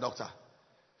and see the doctor.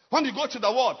 When you go to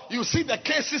the ward, you see the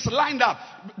cases lined up.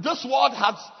 This ward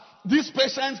has these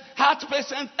patients, heart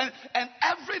patients, and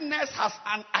every nurse has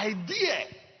an idea.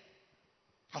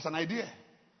 Has an idea.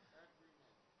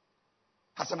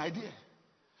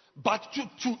 But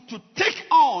to take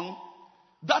on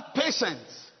that patient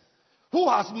who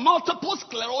has multiple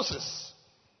sclerosis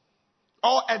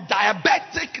or a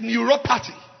diabetic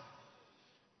neuropathy,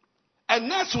 a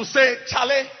nurse will say,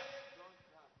 Charlie,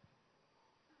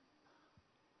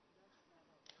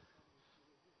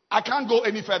 I can't go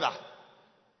any further.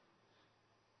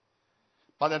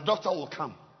 But the doctor will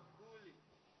come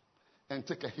and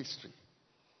take a history,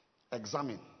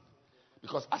 examine.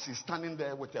 Because as he's standing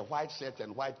there with a white shirt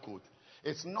and white coat,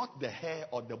 it's not the hair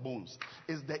or the bones.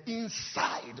 It's the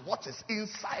inside. What is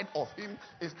inside of him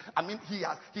is,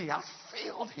 he has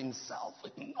filled himself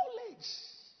with knowledge.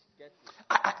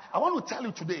 I want to tell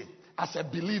you today, as a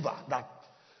believer, that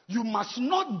you must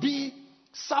not be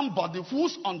somebody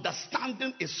whose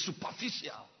understanding is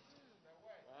superficial.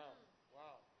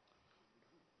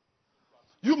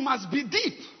 You must be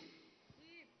deep.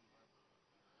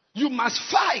 You must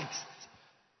fight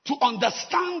to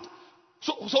understand.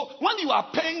 So when you are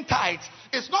paying tithes,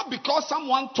 it's not because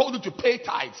someone told you to pay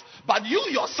tithes, but you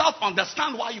yourself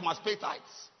understand why you must pay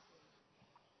tithes.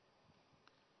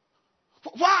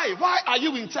 Why? Why are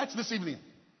you in church this evening?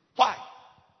 Why?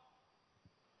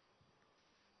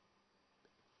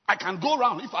 I can go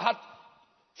around if I had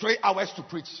 3 hours to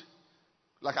preach,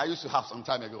 like I used to have some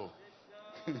time ago.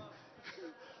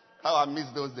 How I miss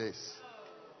those days.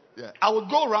 Yeah, I would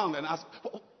go around and ask,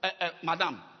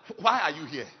 Madam, why are you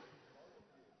here?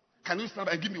 Can you stand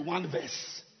and give me one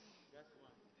verse?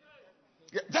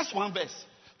 Yeah, just one verse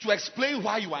to explain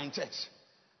why you are in church.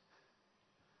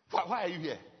 Why are you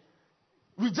here?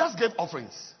 We just gave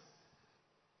offerings.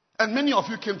 And many of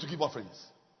you came to give offerings.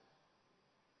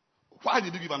 Why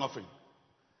did you give an offering?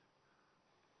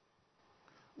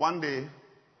 One day,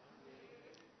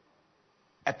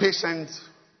 a patient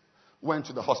went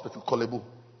to the hospital, Kolebu.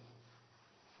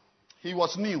 He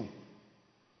was new.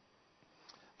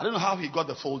 I don't know how he got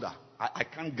the folder. I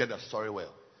can't get the story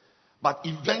well. But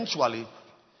eventually,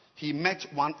 he met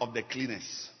one of the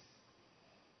cleaners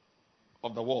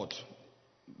of the ward,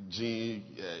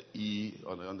 G.E.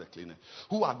 on the cleaner,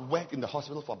 who had worked in the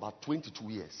hospital for about 22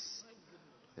 years.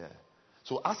 Yeah.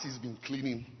 So as he's been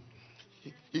cleaning,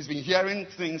 he's been hearing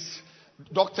things,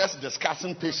 doctors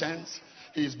discussing patients.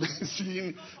 He's been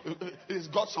seeing, he's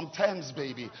got some terms,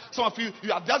 baby. Some of you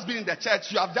have just been in the church,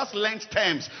 you have just learned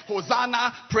terms.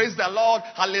 Hosanna, praise the Lord,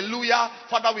 hallelujah,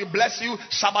 Father we bless you,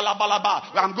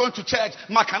 shabalabalaba. I'm going to church,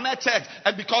 Makane church.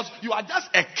 And because you are just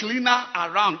a cleaner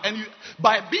around, and you,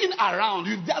 by being around,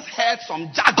 you've just heard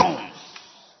some jargons.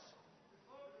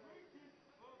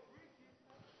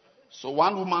 So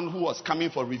one woman who was coming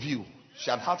for review, she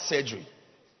had had surgery,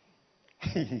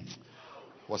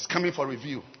 was coming for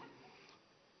review.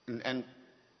 And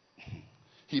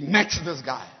he met this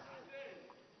guy.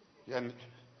 And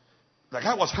the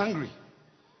guy was hungry.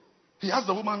 He asked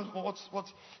the woman, what?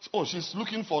 Oh, she's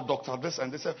looking for doctor this.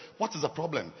 And they said, what is the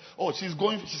problem? Oh, she's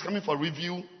coming for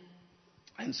review.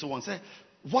 And so on. Say,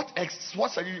 what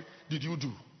surgery did you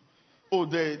do? Oh,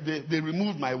 they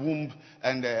removed my womb.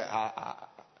 And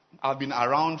I've been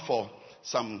around for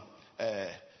some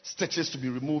stitches to be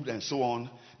removed and so on.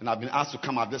 And I've been asked to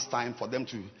come at this time for them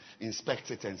to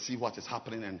inspect it and see what is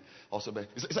happening. And also,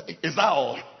 is that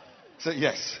all? Say,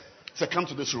 yes. Say, come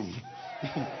to this room.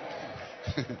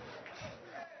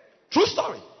 True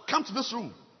story. Come to this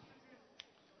room.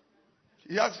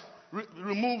 He has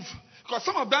removed, because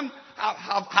some of them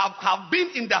have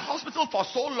been in the hospital for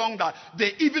so long that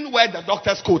they even wear the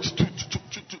doctor's coat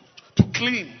to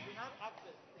clean.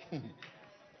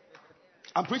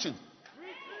 I'm preaching.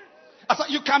 So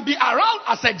you can be around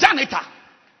as a janitor,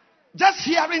 just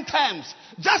hearing terms,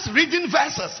 just reading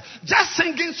verses, just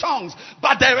singing songs,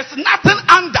 but there is nothing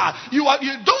under. You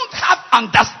don't have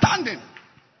understanding.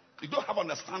 You don't have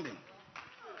understanding.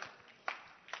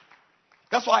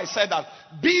 That's why I said that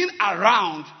being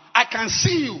around, I can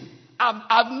see you.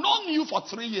 I've known you for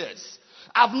 3 years.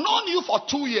 I've known you for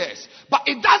 2 years. But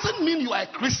it doesn't mean you are a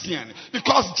Christian.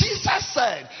 Because Jesus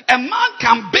said, a man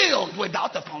can build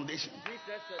without a foundation.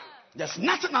 There's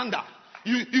nothing under.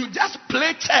 You just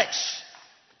play church.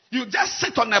 You just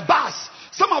sit on a bus.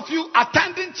 Some of you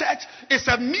attending church is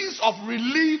a means of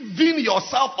relieving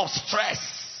yourself of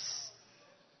stress.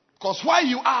 Because where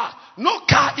you are, no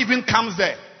car even comes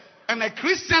there. And a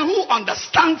Christian who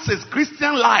understands his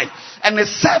Christian life and is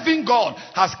serving God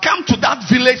has come to that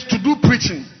village to do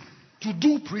preaching. To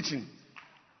do preaching.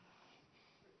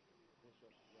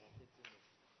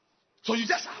 So you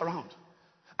just are around.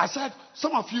 I said,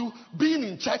 some of you being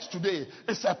in church today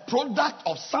is a product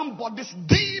of somebody's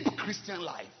deep Christian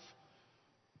life.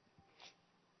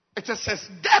 It is a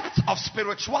depth of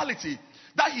spirituality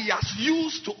that he has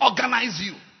used to organize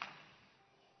you.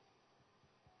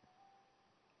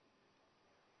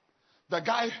 The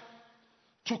guy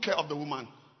took care of the woman.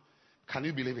 Can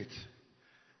you believe it?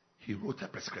 He wrote a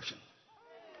prescription.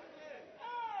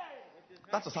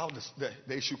 That is how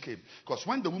the issue came. Because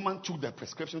when the woman took the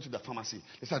prescription to the pharmacy,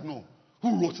 they said, no,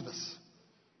 who wrote this?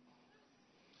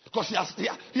 Because he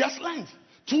has learned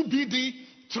 2BD,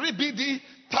 3BD,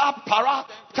 TAP, Para,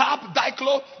 TAP,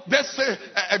 Diclo, this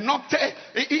Nocte.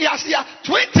 He has here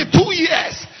 22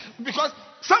 years. Because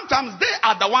sometimes they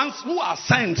are the ones who are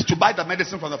sent to buy the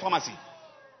medicine from the pharmacy.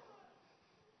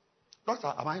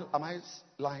 Doctor, am I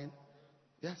lying?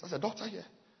 Yes, there's a doctor here.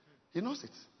 He knows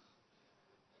it.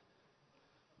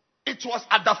 It was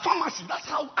at the pharmacy. That's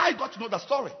how I got to know the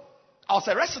story. I was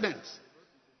a resident.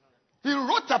 He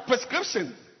wrote a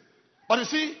prescription. But you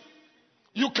see,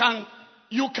 you can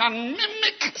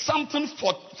mimic something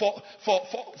for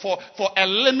a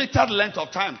limited length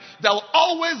of time. There will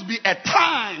always be a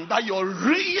time that your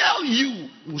real you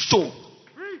will show.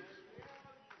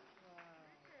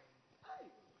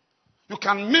 You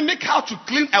can mimic how to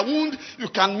clean a wound. You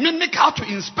can mimic how to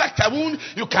inspect a wound.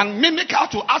 You can mimic how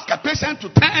to ask a patient to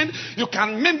tend. You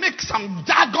can mimic some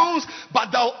jargons.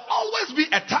 But there will always be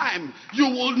a time you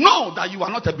will know that you are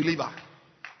not a believer.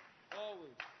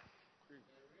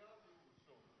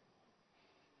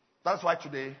 That's why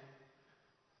today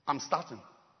I'm starting.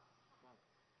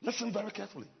 Listen very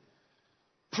carefully.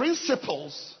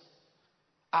 Principles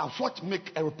are what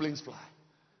make aeroplanes fly.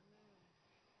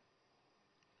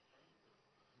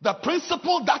 The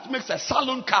principle that makes a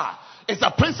saloon car is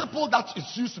the principle that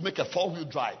is used to make a four-wheel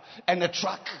drive and a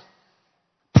truck.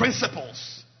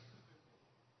 Principles.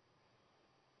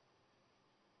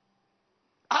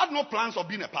 I had no plans of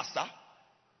being a pastor.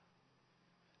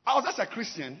 I was just a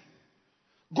Christian,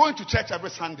 going to church every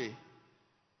Sunday.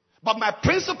 But my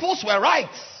principles were right.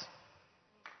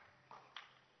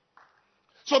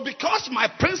 So because my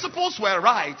principles were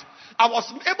right, I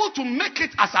was able to make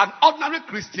it as an ordinary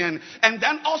Christian and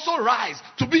then also rise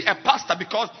to be a pastor,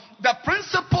 because the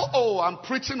principle, I'm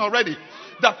preaching already.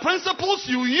 The principles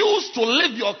you use to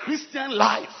live your Christian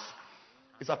life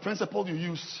is a principle you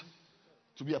use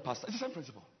to be a pastor. It's the same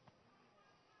principle.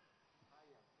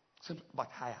 Same, but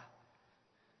higher.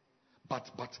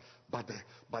 But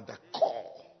the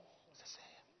core is the same.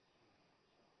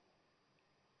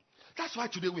 That's why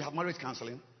today we have marriage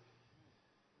counseling.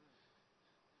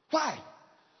 Why?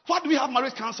 Why do we have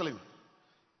marriage counseling?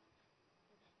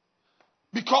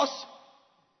 Because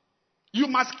you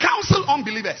must counsel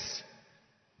unbelievers.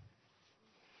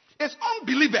 It's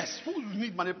unbelievers who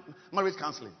need marriage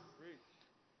counseling.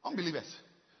 Unbelievers.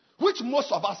 Which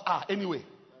most of us are anyway.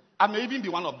 I may even be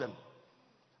one of them.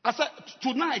 I said,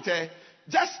 tonight,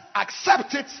 just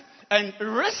accept it and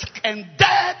risk and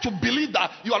dare to believe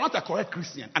that you are not a correct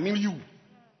Christian. I mean you.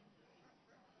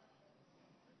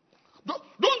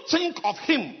 Don't think of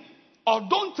him or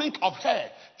don't think of her.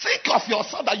 Think of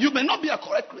yourself that you may not be a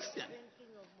correct Christian.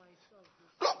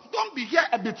 Don't be here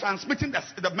and be transmitting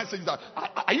the message that,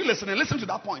 are you listening? Listen to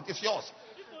that point. It's yours.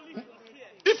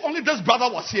 If only this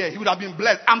brother was here, he would have been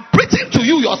blessed. I'm preaching to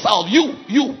you yourself. You.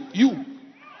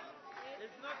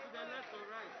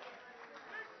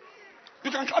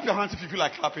 You can clap your hands if you feel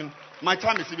like clapping. My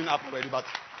time is even up already, but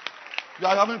you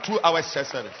are having 2 hours church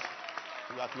service.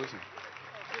 We are closing.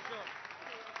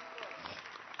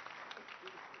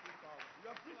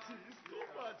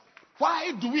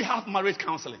 Why do we have marriage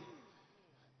counseling?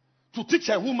 To teach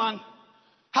a woman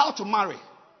how to marry,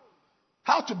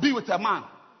 how to be with a man.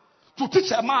 To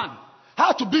teach a man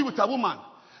how to be with a woman,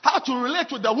 how to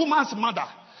relate with the woman's mother,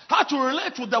 how to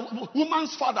relate with the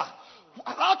woman's father,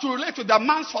 how to relate with the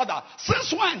man's father.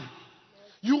 Since when?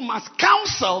 You must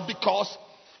counsel, because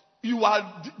you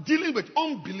are dealing with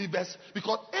unbelievers,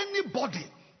 because anybody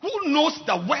who knows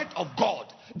the word of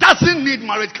God doesn't need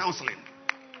marriage counseling.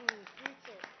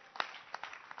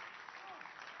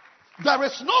 There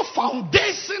is no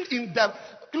foundation in the...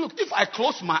 Look, if I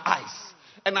close my eyes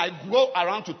and I go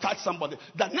around to touch somebody,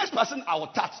 the next person I will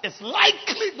touch is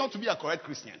likely not to be a correct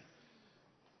Christian.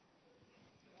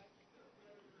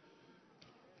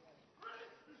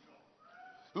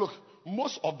 Look,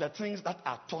 most of the things that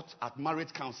are taught at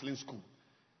marriage counseling school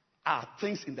are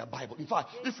things in the Bible. In fact,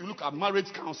 if you look at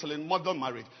marriage counseling, modern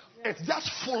marriage, it's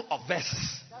just full of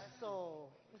verses.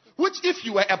 Which, if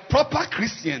you were a proper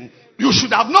Christian, you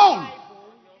should have known.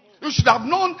 You should have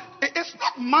known. It's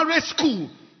not marriage school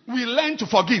we learn to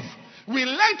forgive. We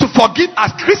learn to forgive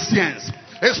as Christians.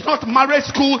 It's not marriage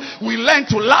school. We learn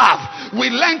to love. We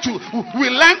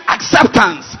learn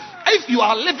acceptance. If you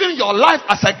are living your life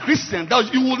as a Christian,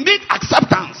 you will need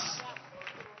acceptance.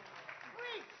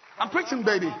 I'm preaching,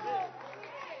 baby.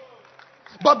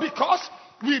 But because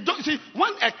we don't see,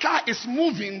 when a car is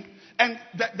moving and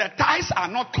the tires are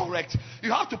not correct,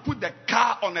 you have to put the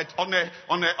car on a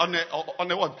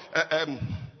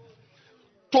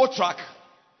tow truck,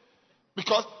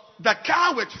 because the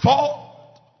car with 4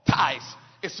 tires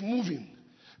is moving.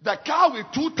 The car with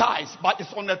 2 tires but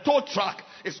it's on a tow truck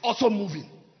is also moving.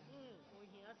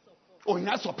 Oh, he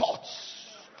has support.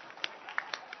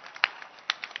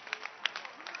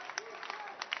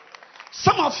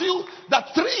 Some of you, the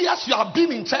 3 years you have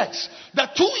been in church, the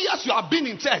 2 years you have been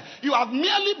in church, you have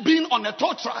merely been on a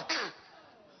tow truck.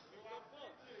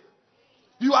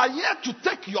 You are yet to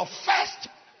take your first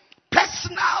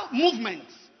personal movement.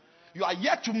 You are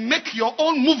yet to make your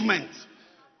own movement.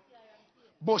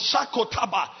 Boshako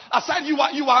Taba. I said you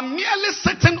are merely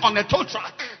sitting on a tow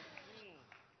truck.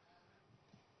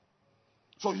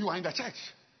 So you are in the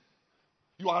church.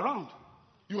 You are around.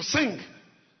 You sing.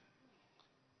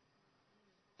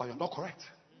 But you're not correct.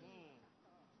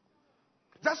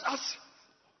 Just as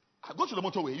I go to the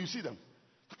motorway, you see them.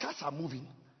 The cars are moving.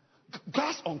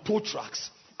 Cars on tow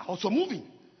trucks are also moving.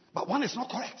 But one is not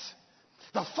correct.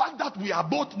 The fact that we are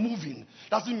both moving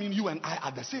doesn't mean you and I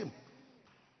are the same.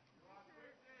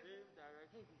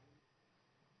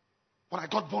 When I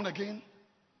got born again,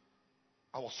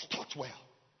 I was taught well.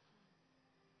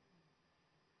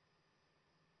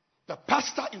 The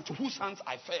pastor into whose hands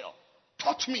I fell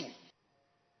taught me.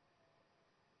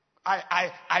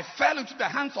 I fell into the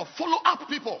hands of follow-up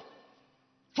people.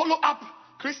 Follow-up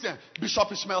Christian.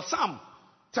 Bishop Ishmael Sam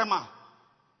Tema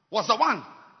was the one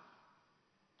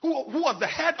who was the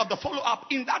head of the follow-up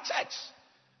in that church.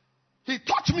 He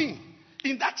taught me.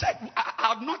 In that church,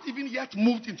 I had not even yet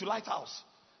moved into Lighthouse.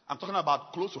 I'm talking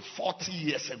about close to 40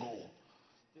 years ago.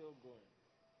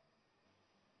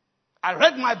 I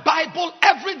read my Bible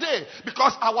every day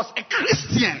because I was a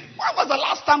Christian. When was the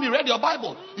last time you read your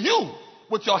Bible? You,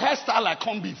 with your hairstyle like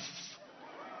corned beef.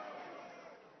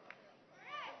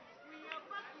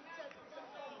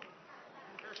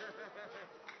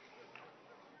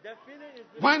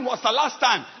 When was the last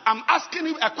time? I'm asking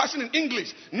you a question in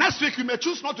English. Next week you may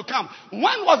choose not to come.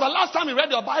 When was the last time you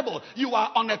read your Bible? You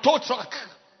are on a tow truck.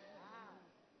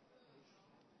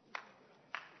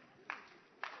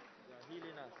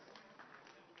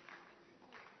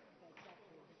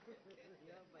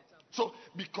 So,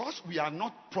 because we are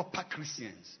not proper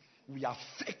Christians, we are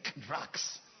fake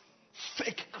drugs,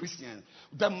 fake Christians.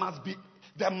 There must be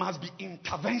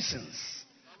interventions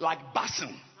like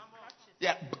Bassin,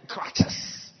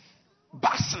 crutches,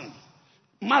 Bassin,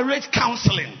 marriage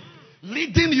counseling,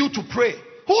 leading you to pray.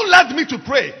 Who led me to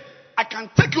pray? I can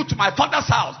take you to my father's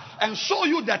house and show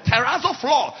you the terrazzo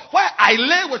floor where I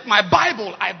lay with my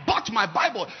Bible. I bought my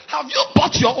Bible. Have you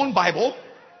bought your own Bible?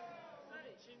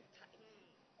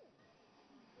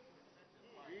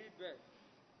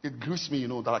 It grieves me,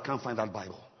 that I can't find that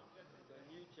Bible.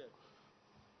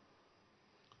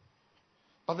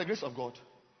 By the grace of God,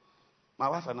 my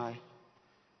wife and I,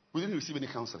 we didn't receive any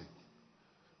counseling.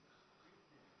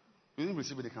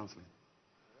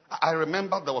 I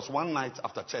remember there was one night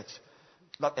after church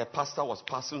that a pastor was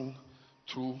passing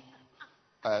through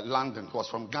London. He was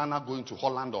from Ghana going to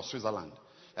Holland or Switzerland.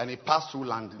 And he passed through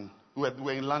London. We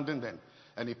were in London then.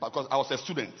 Because I was a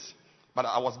student, but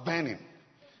I was burning.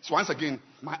 So once again,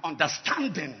 my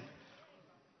understanding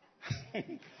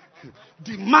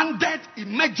demanded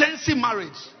emergency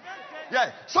marriage.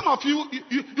 Yeah, some of you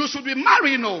should be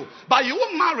married, but you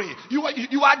won't marry. You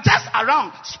are just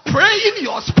around spraying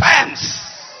your sperms.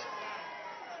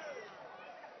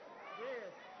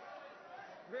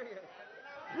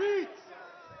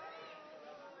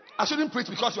 I shouldn't preach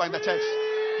because you are in the church.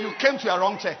 You came to your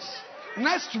wrong church.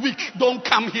 Next week, don't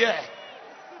come here.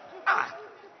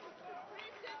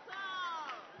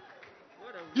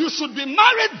 You should be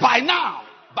married by now,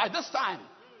 by this time.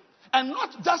 And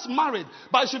not just married,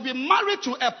 but you should be married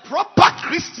to a proper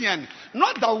Christian,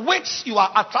 not the witch you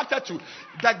are attracted to.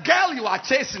 The girl you are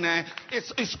chasing,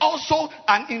 it's also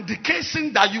an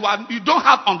indication that you don't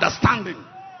have understanding.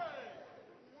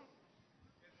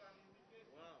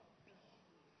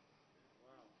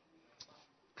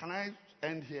 Can I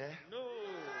end here? No.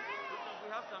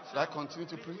 Should I continue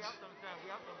to preach?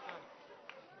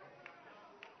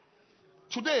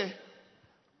 Today,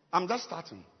 I'm just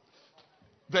starting.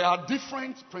 There are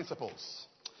different principles.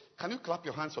 Can you clap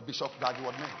your hands for Bishop Daddy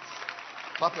Ward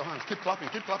Clap your hands. Keep clapping.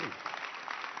 Keep clapping.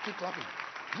 Keep clapping.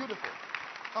 Beautiful.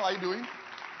 How are you doing?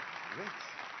 Great.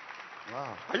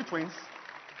 Wow. Are you twins?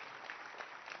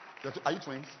 Are you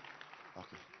twins?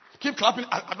 Okay. Keep clapping.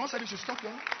 I don't say you should stop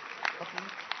there. Okay.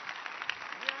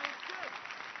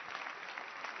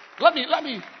 Let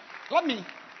me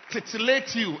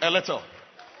titillate you a little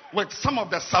with some of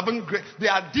the 7 great.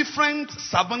 There are different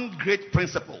 7 great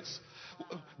principles.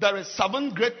 There is 7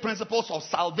 great principles of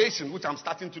salvation, which I'm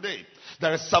starting today.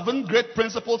 There are 7 great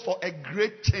principles for a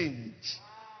great change.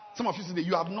 Some of you say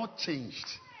you have not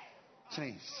changed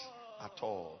at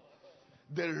all.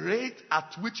 The rate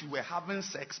at which you were having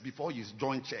sex before you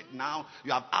joined church, now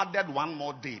you have added 1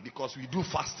 more day because we do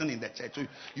fasting in the church. So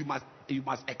you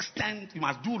must extend, you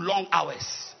must do long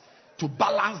hours to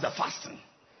balance the fasting.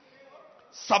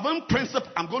 7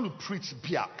 principles. I'm going to preach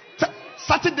beer.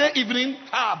 Saturday evening,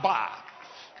 bar.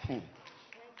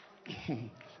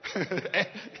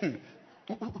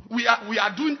 we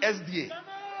are doing SDA.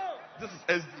 This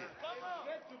is SDA.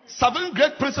 7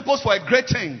 great principles for a great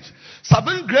change.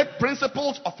 7 great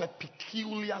principles of a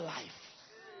peculiar life.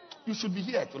 You should be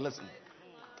here to listen.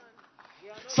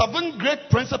 7 great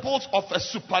principles of a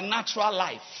supernatural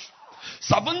life.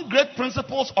 7 great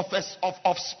principles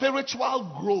of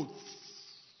spiritual growth.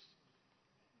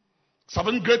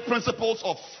 7 great principles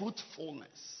of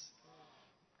fruitfulness.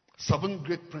 7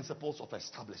 great principles of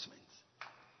establishment.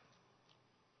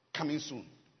 Coming soon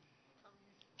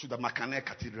to the Makane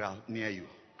Cathedral near you.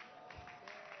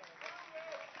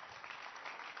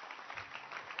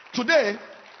 Today,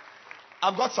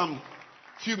 I've got some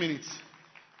few minutes.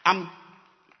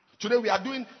 Today we are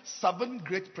doing 7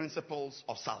 great principles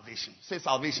of salvation. Say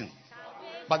salvation.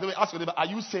 By the way, ask your neighbor, are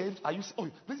you saved?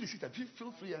 Please be seated.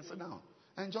 Feel free and sit down.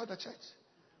 Enjoy the church.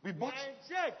 We bought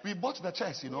the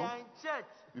chairs, you know.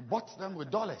 We bought them with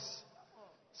dollars.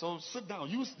 So sit down.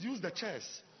 Use the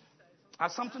chairs.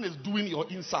 As something is doing your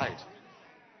inside.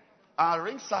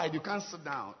 Ringside, you can't sit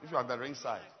down if you are at the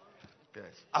ringside. Yes.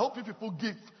 I hope you people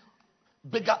give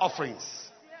bigger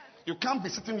offerings. You can't be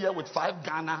sitting here with 5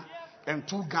 Ghana and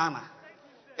 2 Ghana.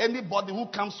 Anybody who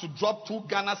comes to drop 2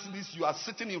 Ghana cedis, you are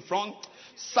sitting in front.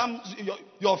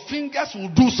 Your fingers will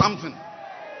do something.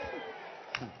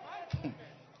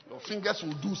 Your fingers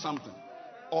will do something.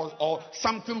 Or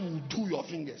something will do your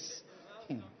fingers.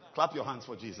 Clap your hands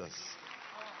for Jesus.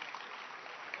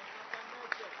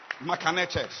 Makane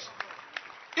Church.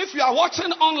 If you are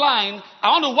watching online, I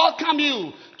want to welcome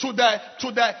you to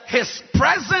the His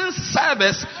Presence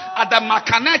service at the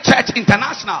Makane Church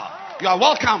International. You are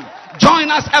welcome. Join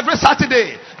us every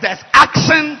Saturday. There's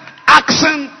action,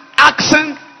 action,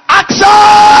 action, action!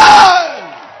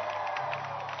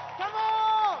 Come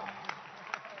on!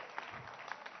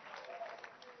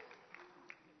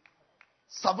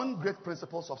 7 great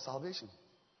principles of salvation.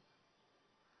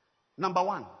 Number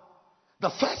 1, the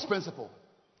first principle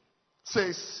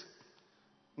says,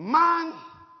 man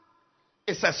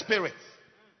is a spirit,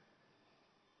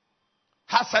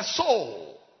 has a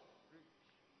soul.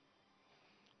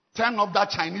 Turn off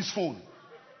that Chinese phone.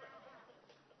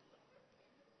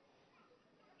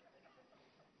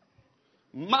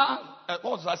 Man, what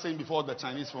was I saying before the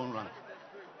Chinese phone ran?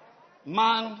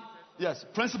 Man, yes,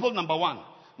 principle number 1.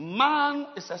 Man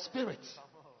is a spirit,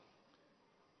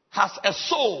 has a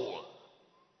soul,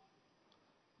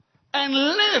 and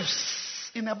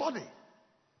lives in a body.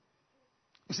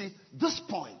 You see, this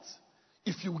point,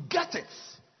 if you get it,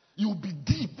 you'll be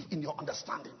deep in your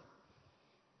understanding.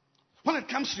 When it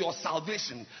comes to your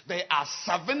salvation, there are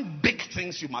 7 big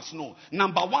things you must know.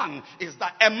 Number 1 is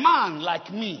that a man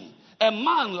like me, a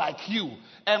man like you,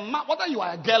 whether you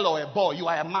are a girl or a boy, you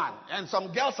are a man. And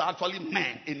some girls are actually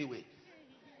men anyway.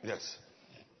 Yes.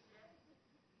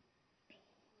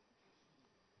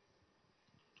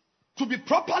 To be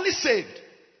properly saved,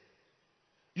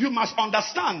 you must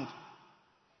understand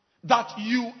that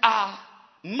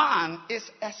man is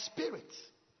a spirit.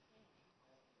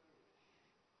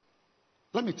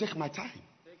 Let me take my time.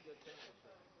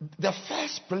 The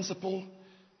first principle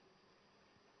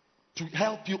to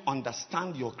help you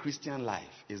understand your Christian life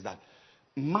is that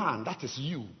man, that is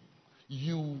you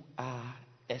are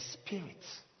a spirit.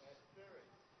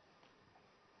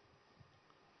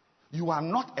 You are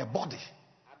not a body.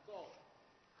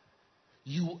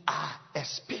 You are a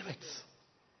spirit.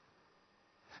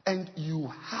 And you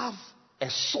have a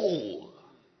soul.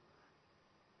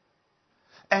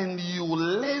 And you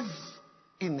live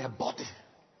in a body.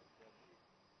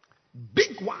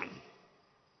 Big one.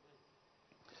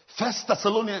 1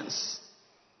 Thessalonians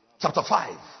chapter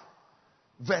 5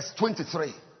 verse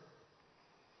 23.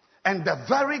 And the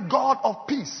very God of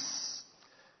peace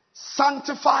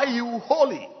sanctify you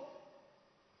wholly.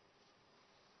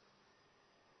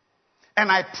 And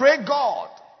I pray God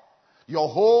your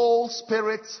whole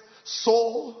spirit,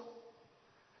 soul,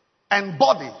 and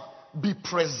body be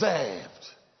preserved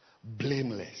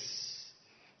blameless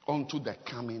unto the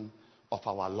coming of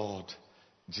our Lord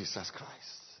Jesus Christ.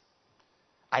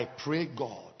 I pray,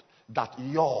 God, that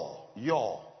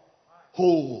your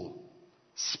whole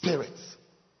spirit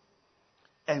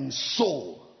and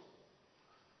soul,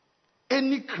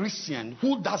 any Christian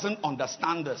who doesn't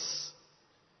understand this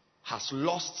has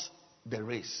lost the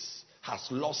race, has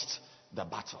lost the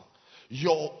battle.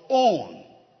 Your own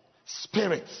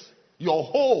spirit, your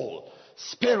whole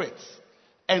spirit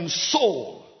and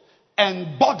soul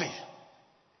and body,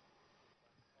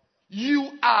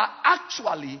 you are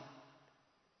actually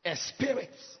a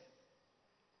spirit.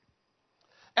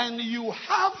 And you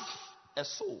have a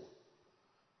soul,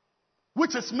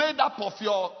 which is made up of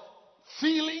your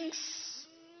feelings.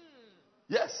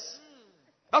 Yes.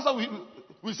 That's why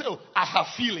we say, oh, I have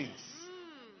feelings.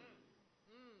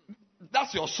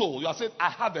 That's your soul. You are saying, I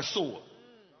have a soul.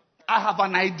 I have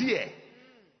an idea.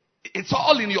 It's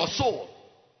all in your soul.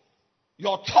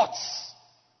 Your thoughts,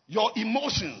 your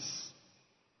emotions.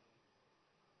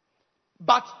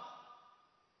 But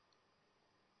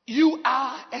you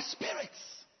are a spirit.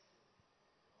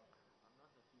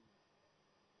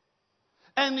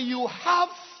 And you have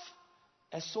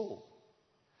a soul.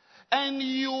 And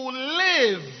you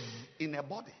live in a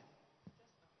body.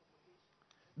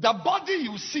 The body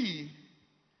you see,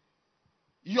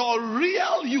 your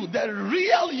real you, the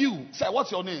real you. Say,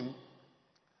 what's your name?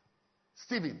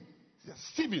 Stephen. Yes,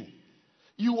 Stephen.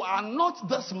 You are not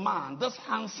this man, this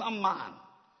handsome man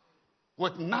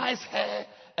with nice hair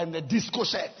and a disco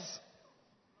shirt.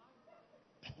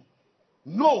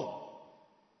 No.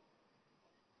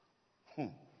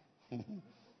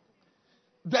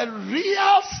 The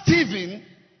real Stephen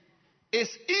is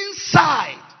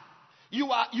inside.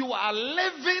 You are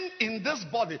living in this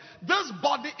body. This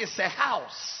body is a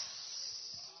house.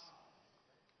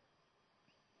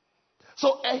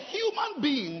 So a human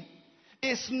being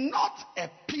is not a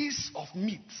piece of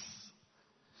meat.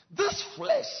 This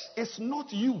flesh is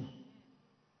not you.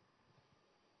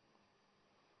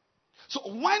 So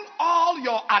when all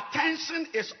your attention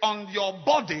is on your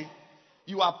body,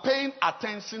 you are paying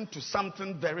attention to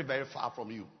something very, very far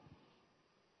from you.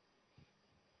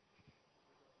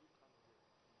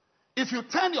 If you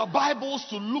turn your Bibles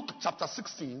to Luke chapter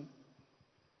 16,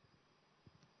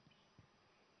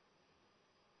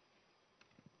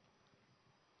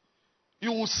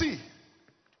 you will see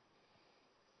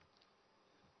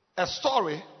a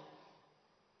story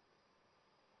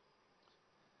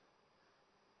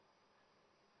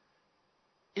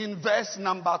in verse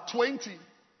number 20.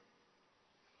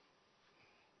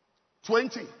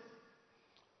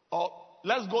 Or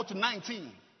let's go to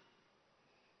 19.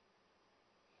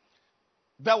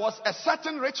 There was a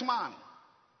certain rich man.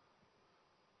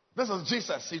 This is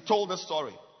Jesus. He told the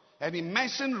story. And he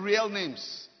mentioned real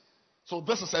names. So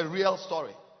this is a real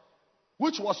story.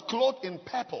 Which was clothed in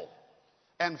purple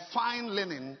and fine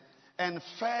linen and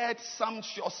fared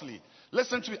sumptuously.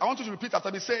 Listen to me. I want you to repeat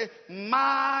after me. Say,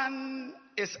 man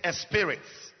is a spirit.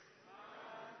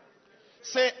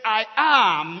 Say, I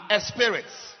am a spirit.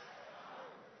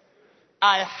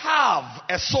 I have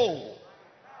a soul.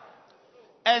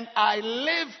 And I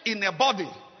live in a body.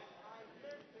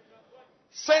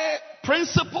 Say,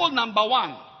 principle number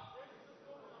 1.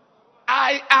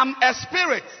 I am a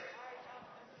spirit.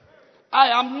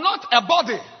 I am not a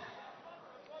body.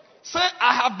 Say,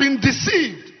 I have been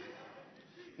deceived.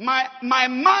 My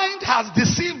mind has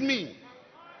deceived me.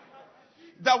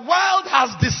 The world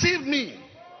has deceived me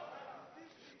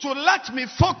to let me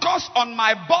focus on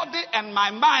my body and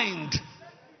my mind.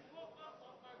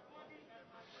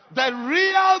 The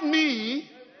real me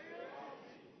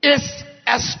is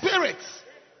a spirit.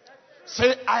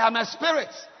 Say, I am a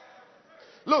spirit.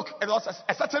 Look, it was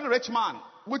a certain rich man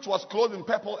which was clothed in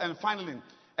purple and fine linen,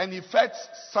 and he fed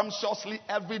sumptuously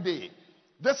every day.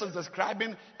 This is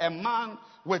describing a man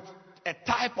with a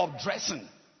type of dressing,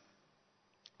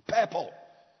 purple,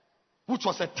 which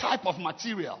was a type of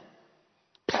material.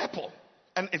 Purple,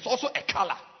 and it's also a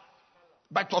color,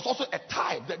 but it was also a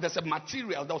type. There's a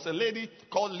material. There was a lady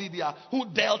called Lydia who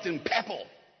dealt in purple,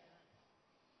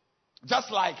 just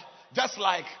like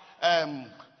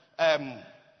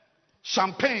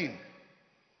champagne.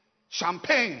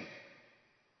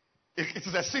 It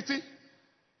is a city.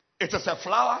 It is a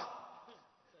flower.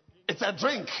 It's a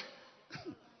drink.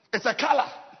 It's a color.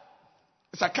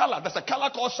 It's a color. There's a color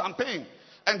called champagne.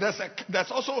 And there's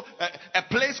also a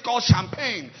place called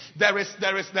Champagne. There is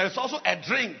also a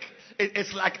drink.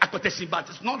 It's like apotesi, but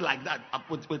it's not like that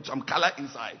with some color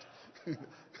inside.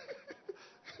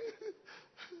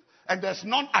 And there's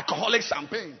non-alcoholic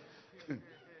champagne.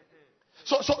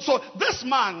 So this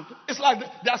man, it's like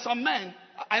there are some men.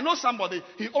 I know somebody,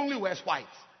 he only wears white.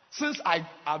 Since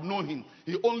I've known him,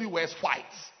 he only wears white.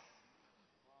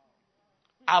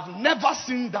 I've never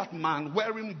seen that man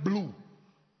wearing blue.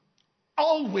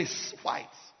 Always white.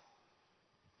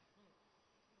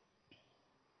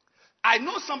 I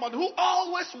know somebody who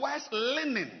always wears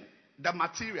linen, the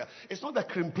material. It's not the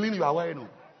crimpline you are wearing, no,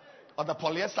 or the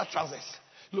polyester trousers.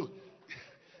 Look,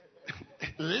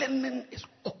 linen is,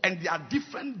 and there are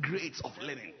different grades of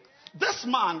linen. This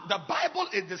man, the Bible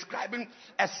is describing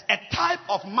as a type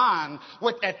of man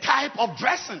with a type of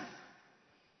dressing.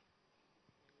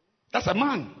 That's a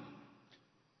man.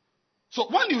 So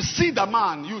when you see the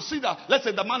man, you see that, let's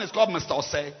say the man is called Mr.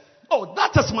 Osei. Oh,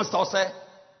 that is Mr. Osei.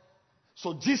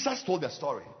 So Jesus told the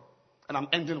story. And I'm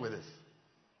ending with this.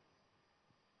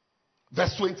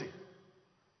 Verse 20.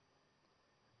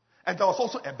 And there was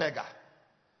also a beggar.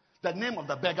 The name of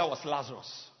the beggar was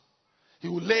Lazarus. He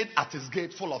who laid at his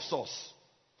gate full of sores.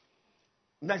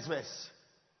 Next verse.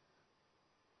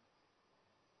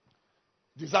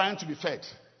 Desiring to be fed.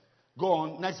 Go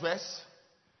on, next verse.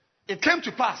 It came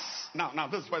to pass. Now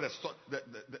this is where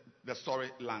the story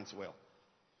lands well.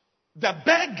 The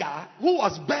beggar who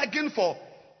was begging for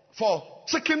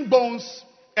chicken bones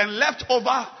and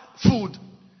leftover food,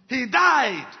 he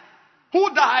died. Who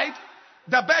died?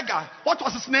 The beggar. What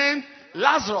was his name?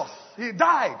 Lazarus. He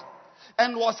died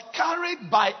and was carried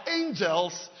by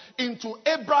angels into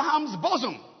Abraham's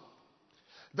bosom.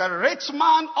 The rich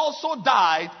man also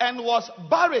died and was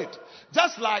buried.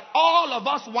 Just like all of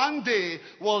us one day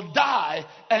will die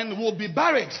and will be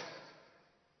buried.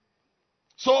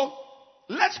 So,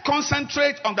 let's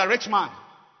concentrate on the rich man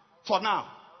for now.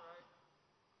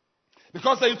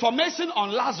 Because the information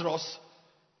on Lazarus,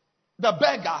 the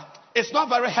beggar, is not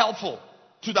very helpful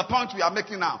to the point we are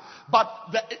making now. But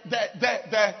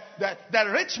the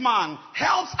rich man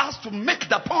helps us to make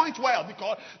the point well,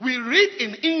 because we read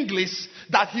in English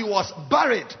that he was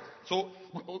buried. So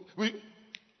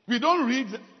we don't read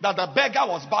that the beggar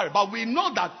was buried, but we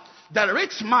know that the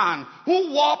rich man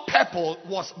who wore purple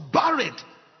was buried.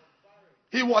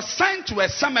 He was sent to a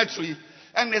cemetery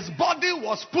and his body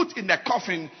was put in a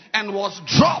coffin and was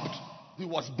dropped. He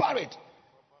was buried.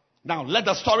 Now let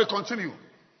the story continue.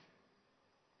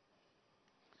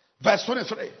 Verse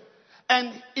 23.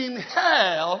 And in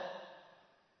hell,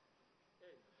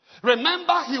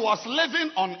 remember he was living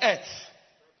on earth.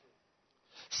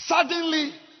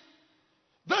 Suddenly,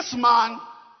 this man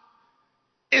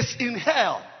is in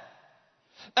hell.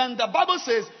 And the Bible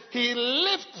says he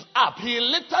lifted up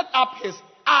his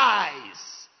eyes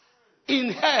in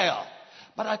hell.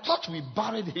 But I thought we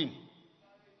buried him.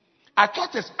 I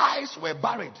thought his eyes were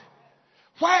buried.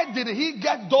 Where did he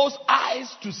get those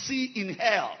eyes to see in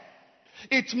hell?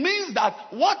 It means that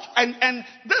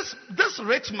this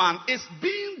rich man is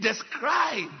being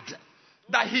described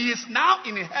that he is now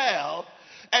in hell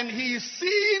and he is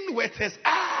seeing with his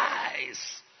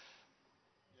eyes.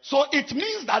 So it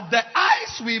means that the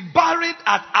eyes we buried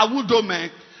at Awudome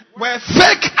were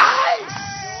fake eyes.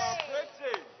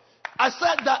 I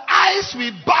said the eyes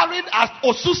we buried at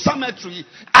Osu Cemetery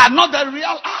are not the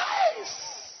real eyes.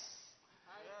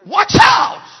 Watch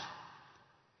out.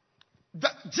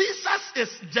 Jesus is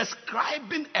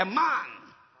describing a man.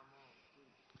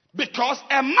 Because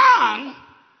a man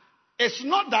is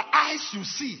not the eyes you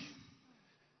see.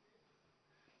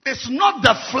 It's not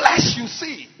the flesh you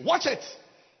see. Watch it.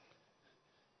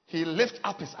 He lifted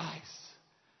up his eyes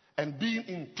and being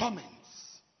in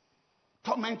torments.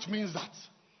 Torment means that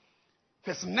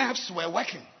his nerves were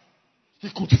working. He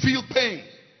could feel pain.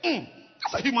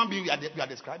 That's a human being we are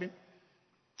describing.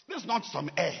 This is not some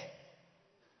air.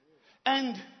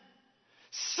 And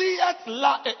seeth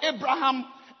Abraham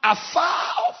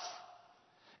afar off,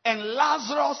 and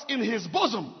Lazarus in his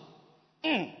bosom.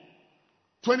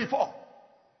 24.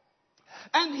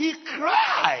 And he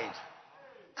cried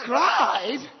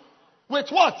with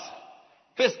what?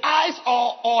 His eyes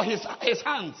or his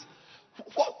hands.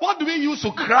 What do we use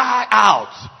to cry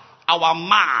out? Our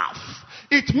mouth.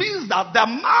 It means that the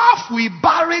mouth we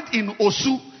buried in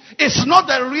Osu is not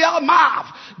the real mouth.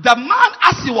 The man,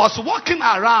 as he was walking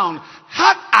around,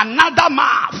 had another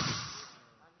mouth.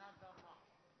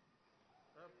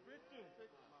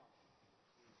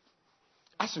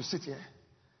 As you sit here,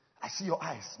 I see your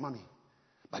eyes, mommy,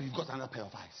 but you've got another pair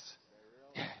of eyes.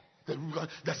 Yeah,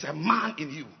 there's a man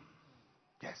in you.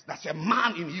 Yes, there's a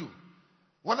man in you.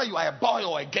 Whether you are a boy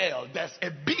or a girl, there's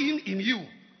a being in you,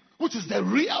 which is the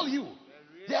real you.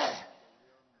 Yeah.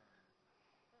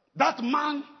 That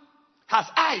man has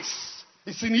eyes.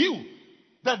 It's in you.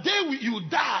 The day you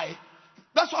die,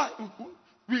 that's why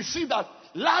we see that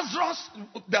Lazarus,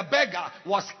 the beggar,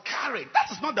 was carried.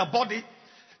 That is not the body.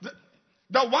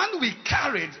 The one we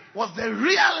carried was the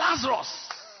real Lazarus.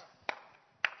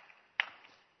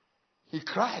 He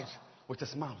cried with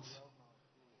his mouth.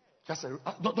 Just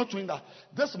don't doing that.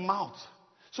 This mouth.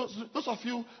 So those of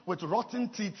you with rotten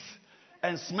teeth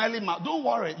and smelly mouth, don't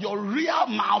worry. Your real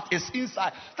mouth is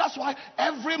inside. That's why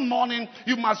every morning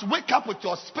you must wake up with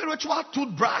your spiritual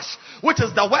toothbrush, which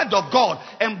is the word of God,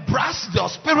 and brush your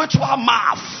spiritual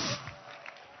mouth.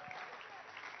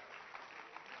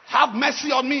 Have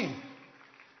mercy on me.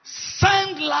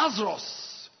 Send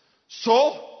Lazarus.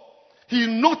 So he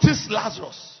noticed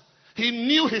Lazarus. He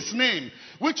knew his name,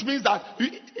 which means that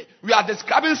we are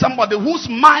describing somebody whose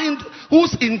mind,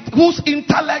 whose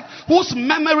intellect, whose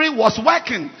memory was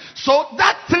working. So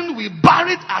that thing we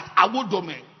buried at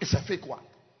Awudome is a fake one.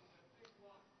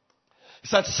 He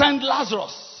said, send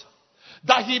Lazarus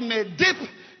that he may dip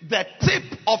the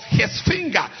tip of his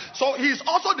finger. So he's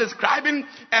also describing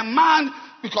a man,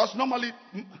 because normally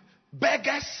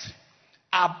beggars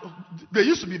they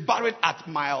used to be buried at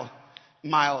mile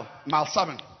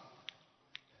 7.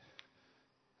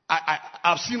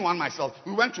 I've seen one myself.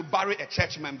 We went to bury a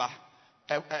church member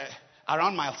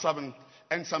around mile 7,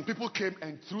 and some people came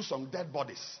and threw some dead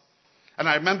bodies. And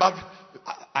I remember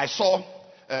I saw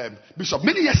Bishop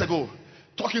many years ago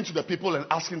talking to the people and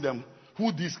asking them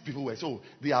who these people were. So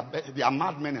they are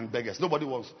madmen and beggars. Nobody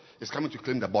is coming to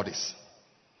claim the bodies.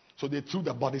 So they threw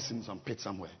the bodies in some pit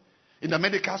somewhere. In the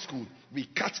medical school, we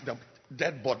catch the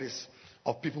dead bodies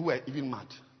of people who were even mad.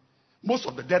 Most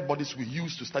of the dead bodies we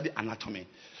used to study anatomy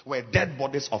were dead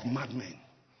bodies of madmen.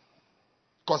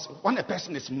 Because when a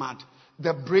person is mad,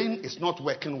 the brain is not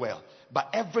working well, but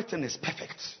everything is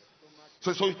perfect.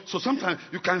 So sometimes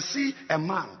you can see a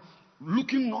man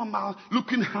looking normal,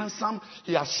 looking handsome.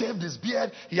 He has shaved his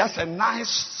beard. He has a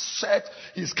nice shirt.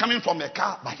 He's coming from a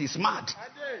car, but he's mad.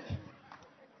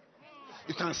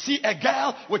 You can see a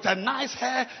girl with a nice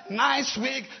hair, nice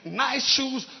wig, nice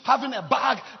shoes, having a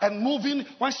bag and moving.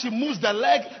 When she moves the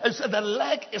leg, the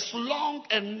leg is long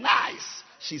and nice.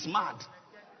 She's mad.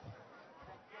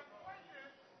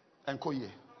 And Koye,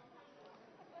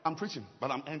 I'm preaching,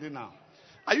 but I'm ending now.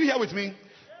 Are you here with me?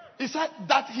 He said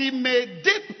that he may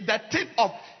dip the tip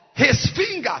of his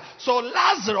finger. So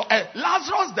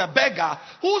Lazarus the beggar,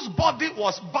 whose body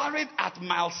was buried at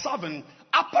mile 7,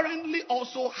 apparently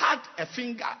also had a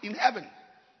finger in heaven.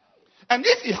 And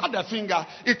if he had a finger,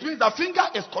 it means the finger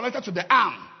is connected to the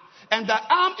arm. And the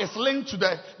arm is linked to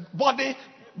the body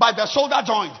by the shoulder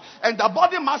joint. And the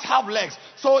body must have legs.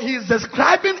 So he's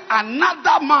describing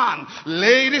another man.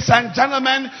 Ladies and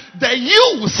gentlemen, the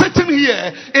you sitting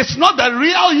here is not the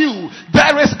real you.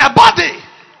 There is a body.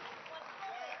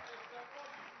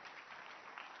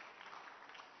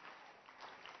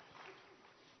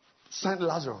 Send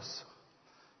Lazarus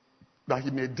that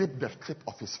he may dip the tip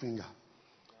of his finger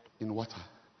in water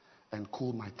and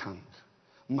cool my tongue.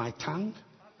 My tongue?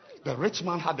 The rich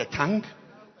man had a tongue?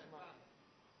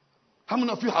 How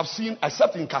many of you have seen,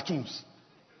 except in cartoons,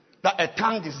 that a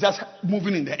tongue is just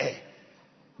moving in the air?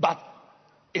 But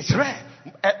it's rare.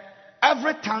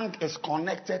 Every tongue is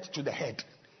connected to the head.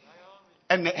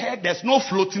 And the head, there's no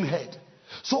floating head.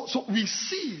 So we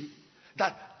see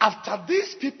that after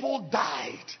these people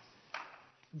died,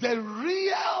 the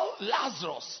real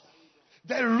Lazarus,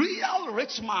 the real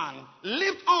rich man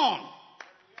lived on.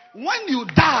 When you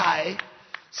die,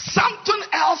 something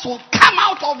else will come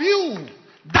out of you.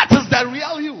 That is the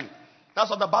real you. That's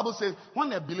what the Bible says.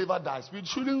 When a believer dies, we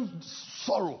shouldn't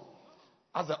sorrow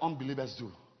as the unbelievers do.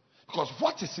 Because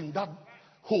what is in that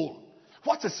hole,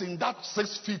 what is in that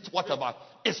 6 feet, whatever,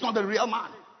 it's not the real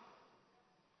man.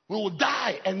 We will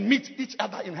die and meet each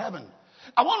other in heaven.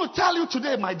 I want to tell you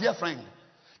today, my dear friend,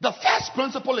 the first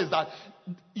principle is that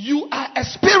you are a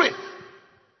spirit.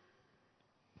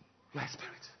 You are a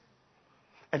spirit.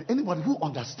 And anybody who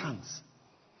understands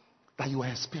that you are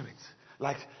a spirit,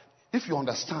 like if you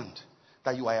understand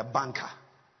that you are a banker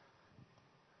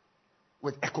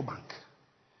with EcoBank,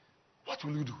 what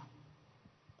will you do?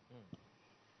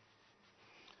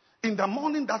 In the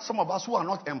morning that some of us who are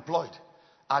not employed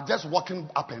are just walking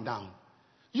up and down,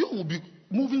 you will be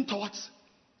moving towards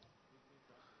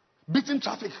beating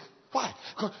traffic. Why?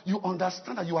 Because you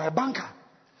understand that you are a banker.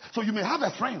 So you may have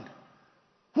a friend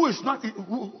who is not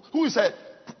who is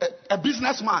a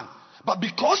businessman, but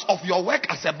because of your work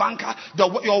as a banker,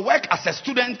 your work as a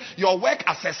student, your work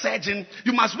as a surgeon,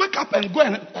 you must wake up and go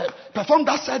and perform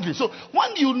that surgery. So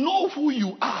when you know who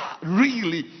you are,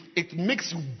 really, it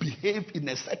makes you behave in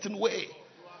a certain way.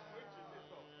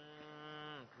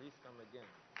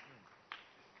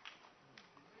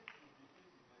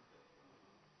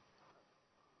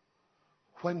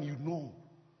 when you know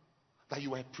that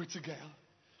you are a pretty girl,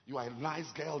 you are a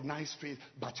nice girl, nice face,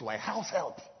 but you are a house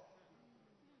help.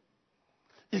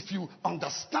 If you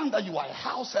understand that you are a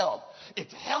house help,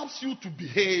 it helps you to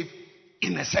behave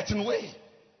in a certain way.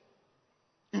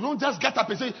 You don't just get up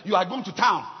and say you are going to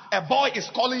town. A boy is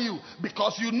calling you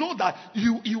because you know that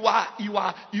you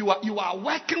are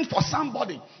working for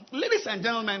somebody. Ladies and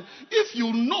gentlemen, if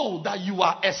you know that you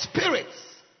are a spirit,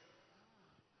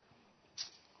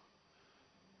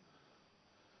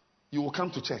 you will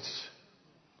come to church.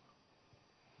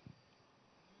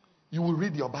 You will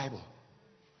read your Bible.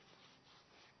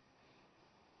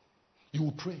 You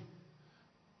will pray.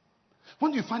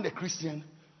 When you find a Christian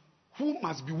who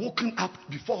must be woken up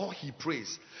before he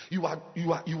prays, you are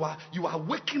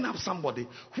waking up somebody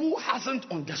who hasn't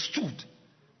understood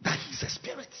that he's a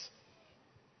spirit.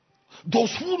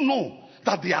 Those who know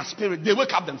that they are spirit, they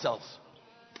wake up themselves.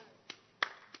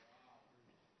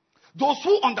 Those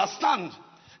who understand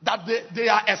that they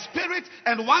are a spirit,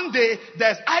 and one day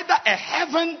there's either a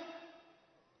heaven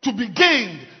to be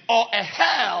gained or a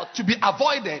hell to be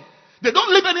avoided, they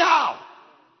don't live anyhow.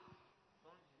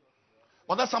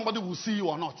 Whether somebody will see you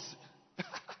or not,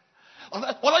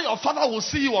 whether your father will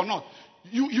see you or not,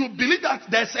 you believe that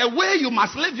there's a way you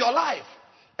must live your life.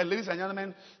 And ladies and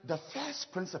gentlemen, the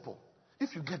first principle,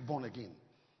 if you get born again,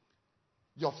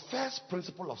 your first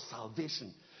principle of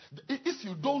salvation, if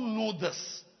you don't know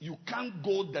this, you can't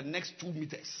go the next 2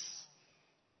 meters.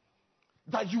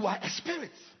 That you are a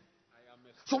spirit.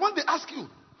 So when they ask you,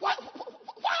 why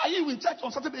are you in church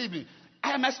on Saturday evening?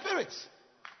 I am a spirit.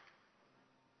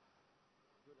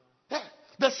 Yeah.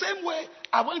 The same way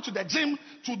I went to the gym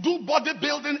to do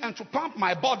bodybuilding and to pump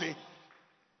my body,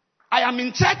 I am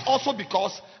in church also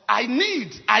because I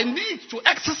need to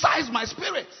exercise my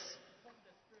spirit.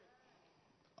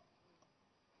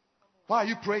 Why are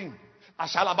you praying? You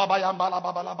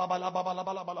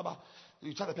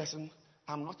tell the person,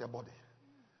 I'm not a body.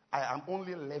 I am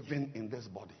only living in this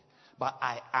body. But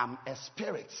I am a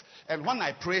spirit. And when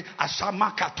I pray, I'm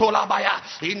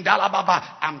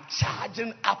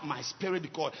charging up my spirit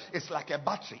because it's like a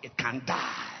battery. It can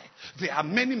die. There are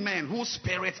many men whose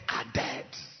spirits are dead.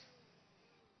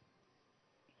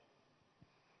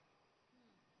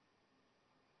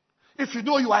 If you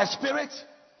know you are a spirit,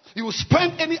 you will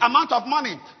spend any amount of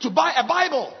money to buy a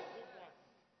Bible.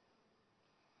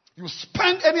 You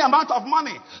spend any amount of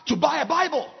money to buy a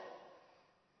Bible.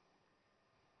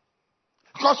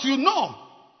 Because you know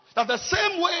that the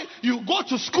same way you go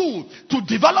to school to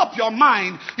develop your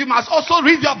mind, you must also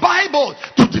read your Bible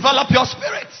to develop your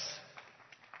spirit.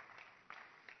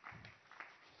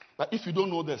 But if you don't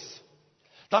know this,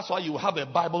 that's why you have a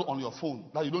Bible on your phone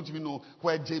that you don't even know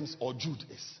where James or Jude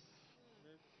is.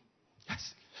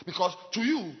 Yes. Because to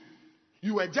you,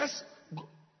 you just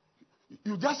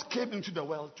came into the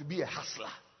world to be a hustler.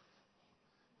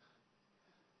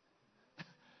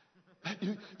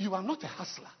 You are not a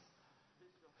hustler.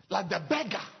 Like the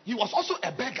beggar. He was also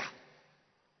a beggar.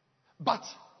 But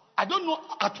I don't know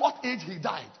at what age he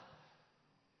died.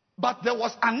 But there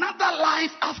was another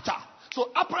life after.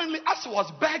 So apparently as he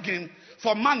was begging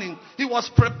for money, he was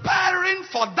preparing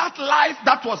for that life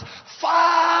that was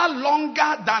far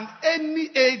longer than any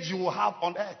age you will have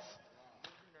on earth.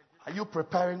 Are you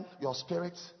preparing your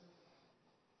spirit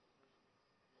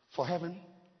for heaven?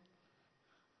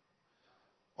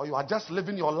 Or you are just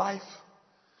living your life?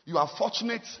 You are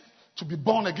fortunate to be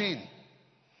born again.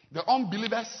 The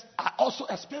unbelievers are also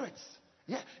a spirit.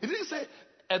 Yeah, it didn't say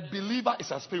a believer is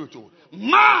a spiritual.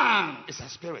 Man is a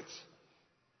spirit.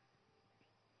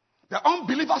 The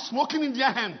unbeliever smoking in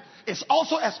their hand is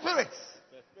also a spirit.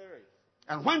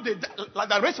 And when they, like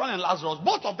the rich man and Lazarus,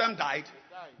 both of them died,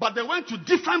 but they went to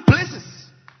different places.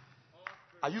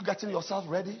 Are you getting yourself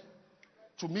ready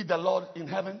to meet the Lord in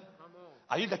heaven?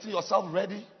 Are you getting yourself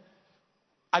ready?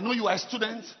 I know you are a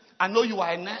student. I know you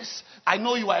are a nurse. I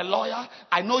know you are a lawyer.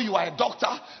 I know you are a doctor.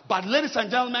 But ladies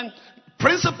and gentlemen,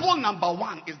 principle number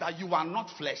one is that you are not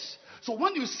flesh. So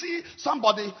when you see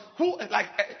somebody who, like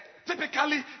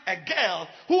typically a girl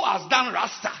who has done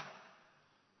Rasta,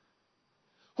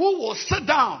 who will sit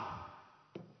down,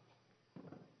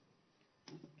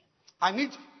 I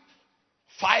need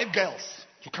 5 girls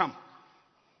to come.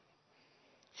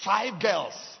 5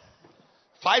 girls.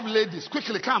 5 ladies,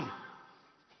 quickly come.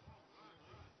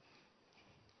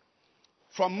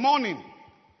 From morning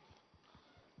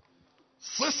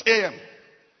 6 a.m.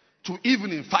 to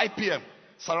evening 5 p.m.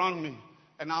 surround me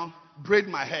and now braid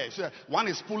my hair. So one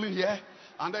is pulling here,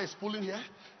 another is pulling here,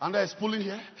 another is pulling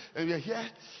here, and we are here,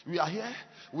 we are here,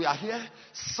 we are here.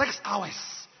 6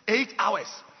 hours, 8 hours.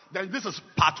 Then this is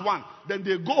part 1. Then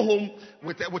they go home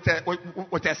with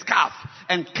a scarf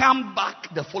and come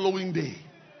back the following day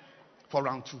for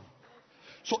round 2.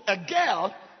 So a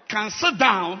girl can sit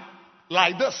down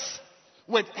like this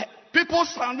with people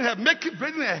surrounding her,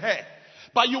 braiding her hair.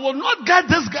 But you will not get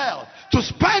this girl to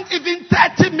spend even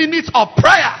 30 minutes of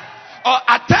prayer or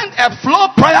attend a floor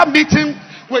prayer meeting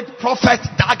with Prophet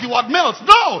Dag Heward-Mills.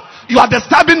 No, you are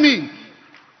disturbing me.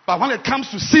 But when it comes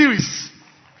to series,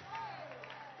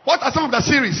 what are some of the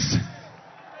series?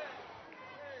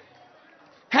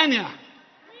 Hernia,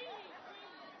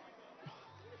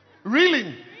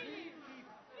 reeling,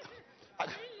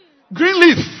 green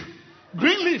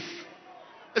leaf.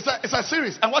 It's a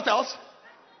series. And what else?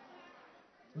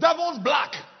 Devil's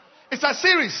Black. It's a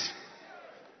series.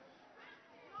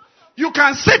 You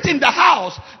can sit in the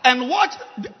house and watch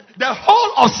the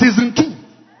whole of season 2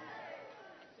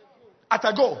 at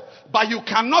a go. But you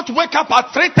cannot wake up at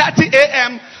 3:30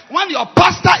 a.m. when your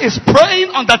pastor is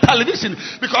praying on the television,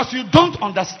 because you don't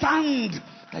understand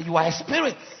that you are a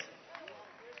spirit.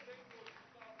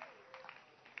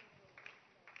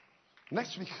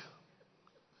 Next week,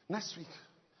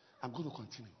 I'm going to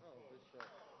continue.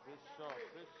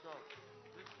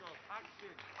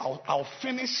 I'll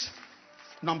finish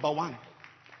number 1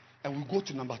 and we'll go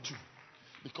to number 2.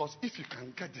 Because if you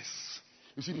can get this,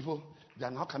 you see, people, they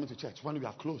are now coming to church when we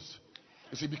have closed.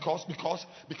 You see, because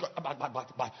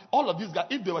but all of these guys,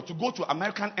 if they were to go to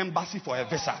American embassy for a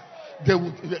visa, they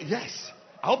would, yes.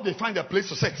 I hope they find a place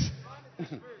to sit.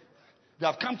 They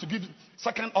have come to give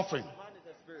second offering.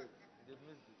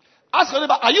 Ask your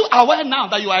neighbor, are you aware now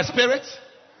that you are a spirit?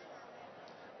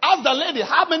 Ask the lady,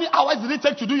 how many hours did it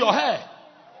take to do your hair?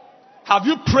 Have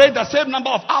you prayed the same number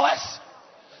of hours?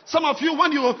 Some of you,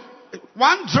 when you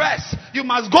one dress, you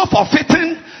must go for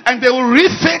fitting, and they will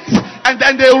refit, and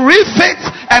then they will refit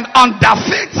and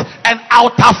underfit and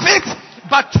outerfit.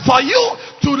 But for you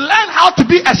to learn how to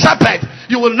be a shepherd,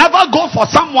 you will never go for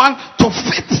someone to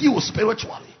fit you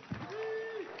spiritually.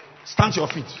 Stand to your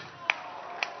feet.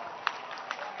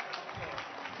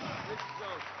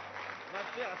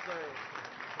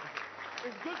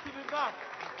 It's good to be back.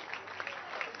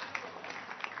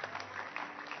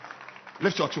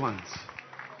 Lift your 2 hands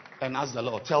and ask the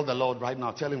Lord. Tell the Lord right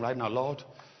now. Tell him right now, Lord,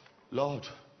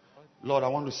 I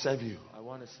want to serve you. I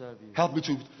want to serve you. Help me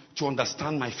to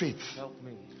understand my faith. Help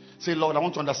me. Say, Lord, I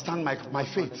want to understand my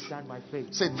faith.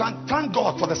 Say, thank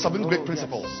God for the 7 great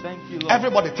principles. Yes. Thank you, Lord.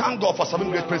 Everybody, thank God for 7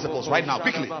 great principles right now,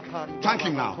 quickly. Thank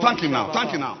him now. Thank him now.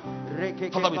 Thank you now.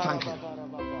 Father, we thank you.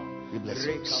 We bless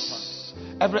you.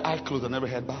 Every eye closed and every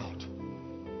head bowed.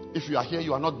 If you are here,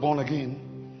 you are not born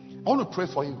again, I want to pray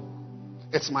for you.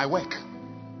 It's my work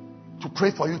to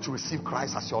pray for you to receive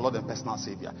Christ as your Lord and personal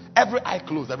Savior. Every eye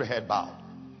closed, every head bowed.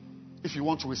 If you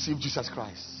want to receive Jesus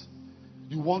Christ,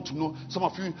 you want to know, some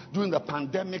of you during the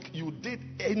pandemic, you did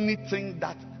anything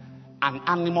that an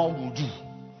animal will do.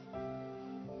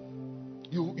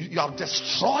 You have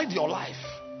destroyed your life.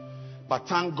 But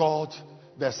thank God,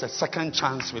 there's a second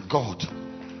chance with God.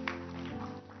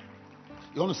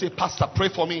 You want to say, Pastor, pray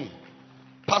for me.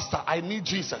 Pastor, I need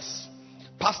Jesus.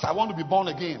 Pastor, I want to be born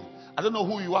again. I don't know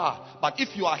who you are, but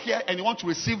if you are here and you want to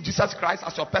receive Jesus Christ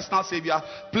as your personal Savior,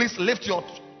 please lift your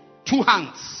 2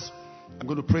 hands. I'm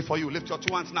going to pray for you. Lift your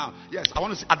 2 hands now. Yes, I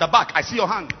want to see at the back. I see your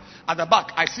hand. At the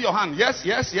back, I see your hand. Yes.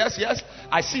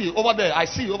 I see over there. I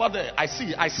see over there. I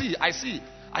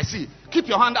see. Keep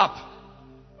your hand up.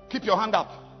 Keep your hand up.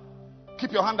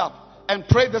 Keep your hand up. And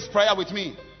pray this prayer with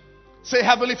me. Say,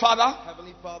 Heavenly Father.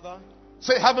 Heavenly Father.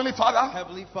 Say, Heavenly Father.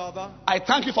 Heavenly Father. I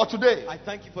thank you for today. I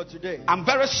thank you for today. I'm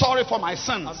very sorry for my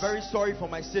sins. I'm very sorry for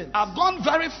my sins. I've gone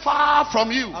very far from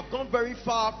you. I've gone very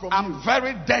far from you. I'm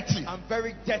very dirty. I'm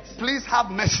very dirty. Please have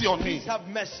mercy on me. Please have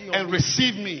mercy on and me.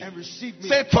 Receive me. And receive me.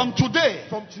 Say, from today.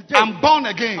 From today. I'm born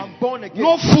again. I'm born again.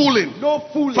 No fooling. No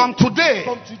fooling. From today.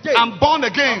 From today. I'm born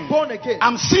again. I'm born again.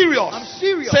 I'm serious. I'm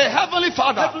serious. Say, Heavenly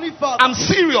Father. Heavenly Father. I'm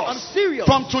serious. I'm serious.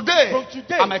 From today. From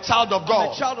today. I'm a child of God.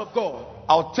 I'm a child of God.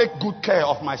 I'll take good care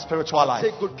of my spiritual life.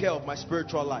 Take good care of my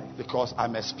spiritual life. Because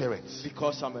I'm a spirit.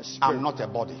 Because I'm a spirit. I'm not a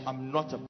body. I'm not a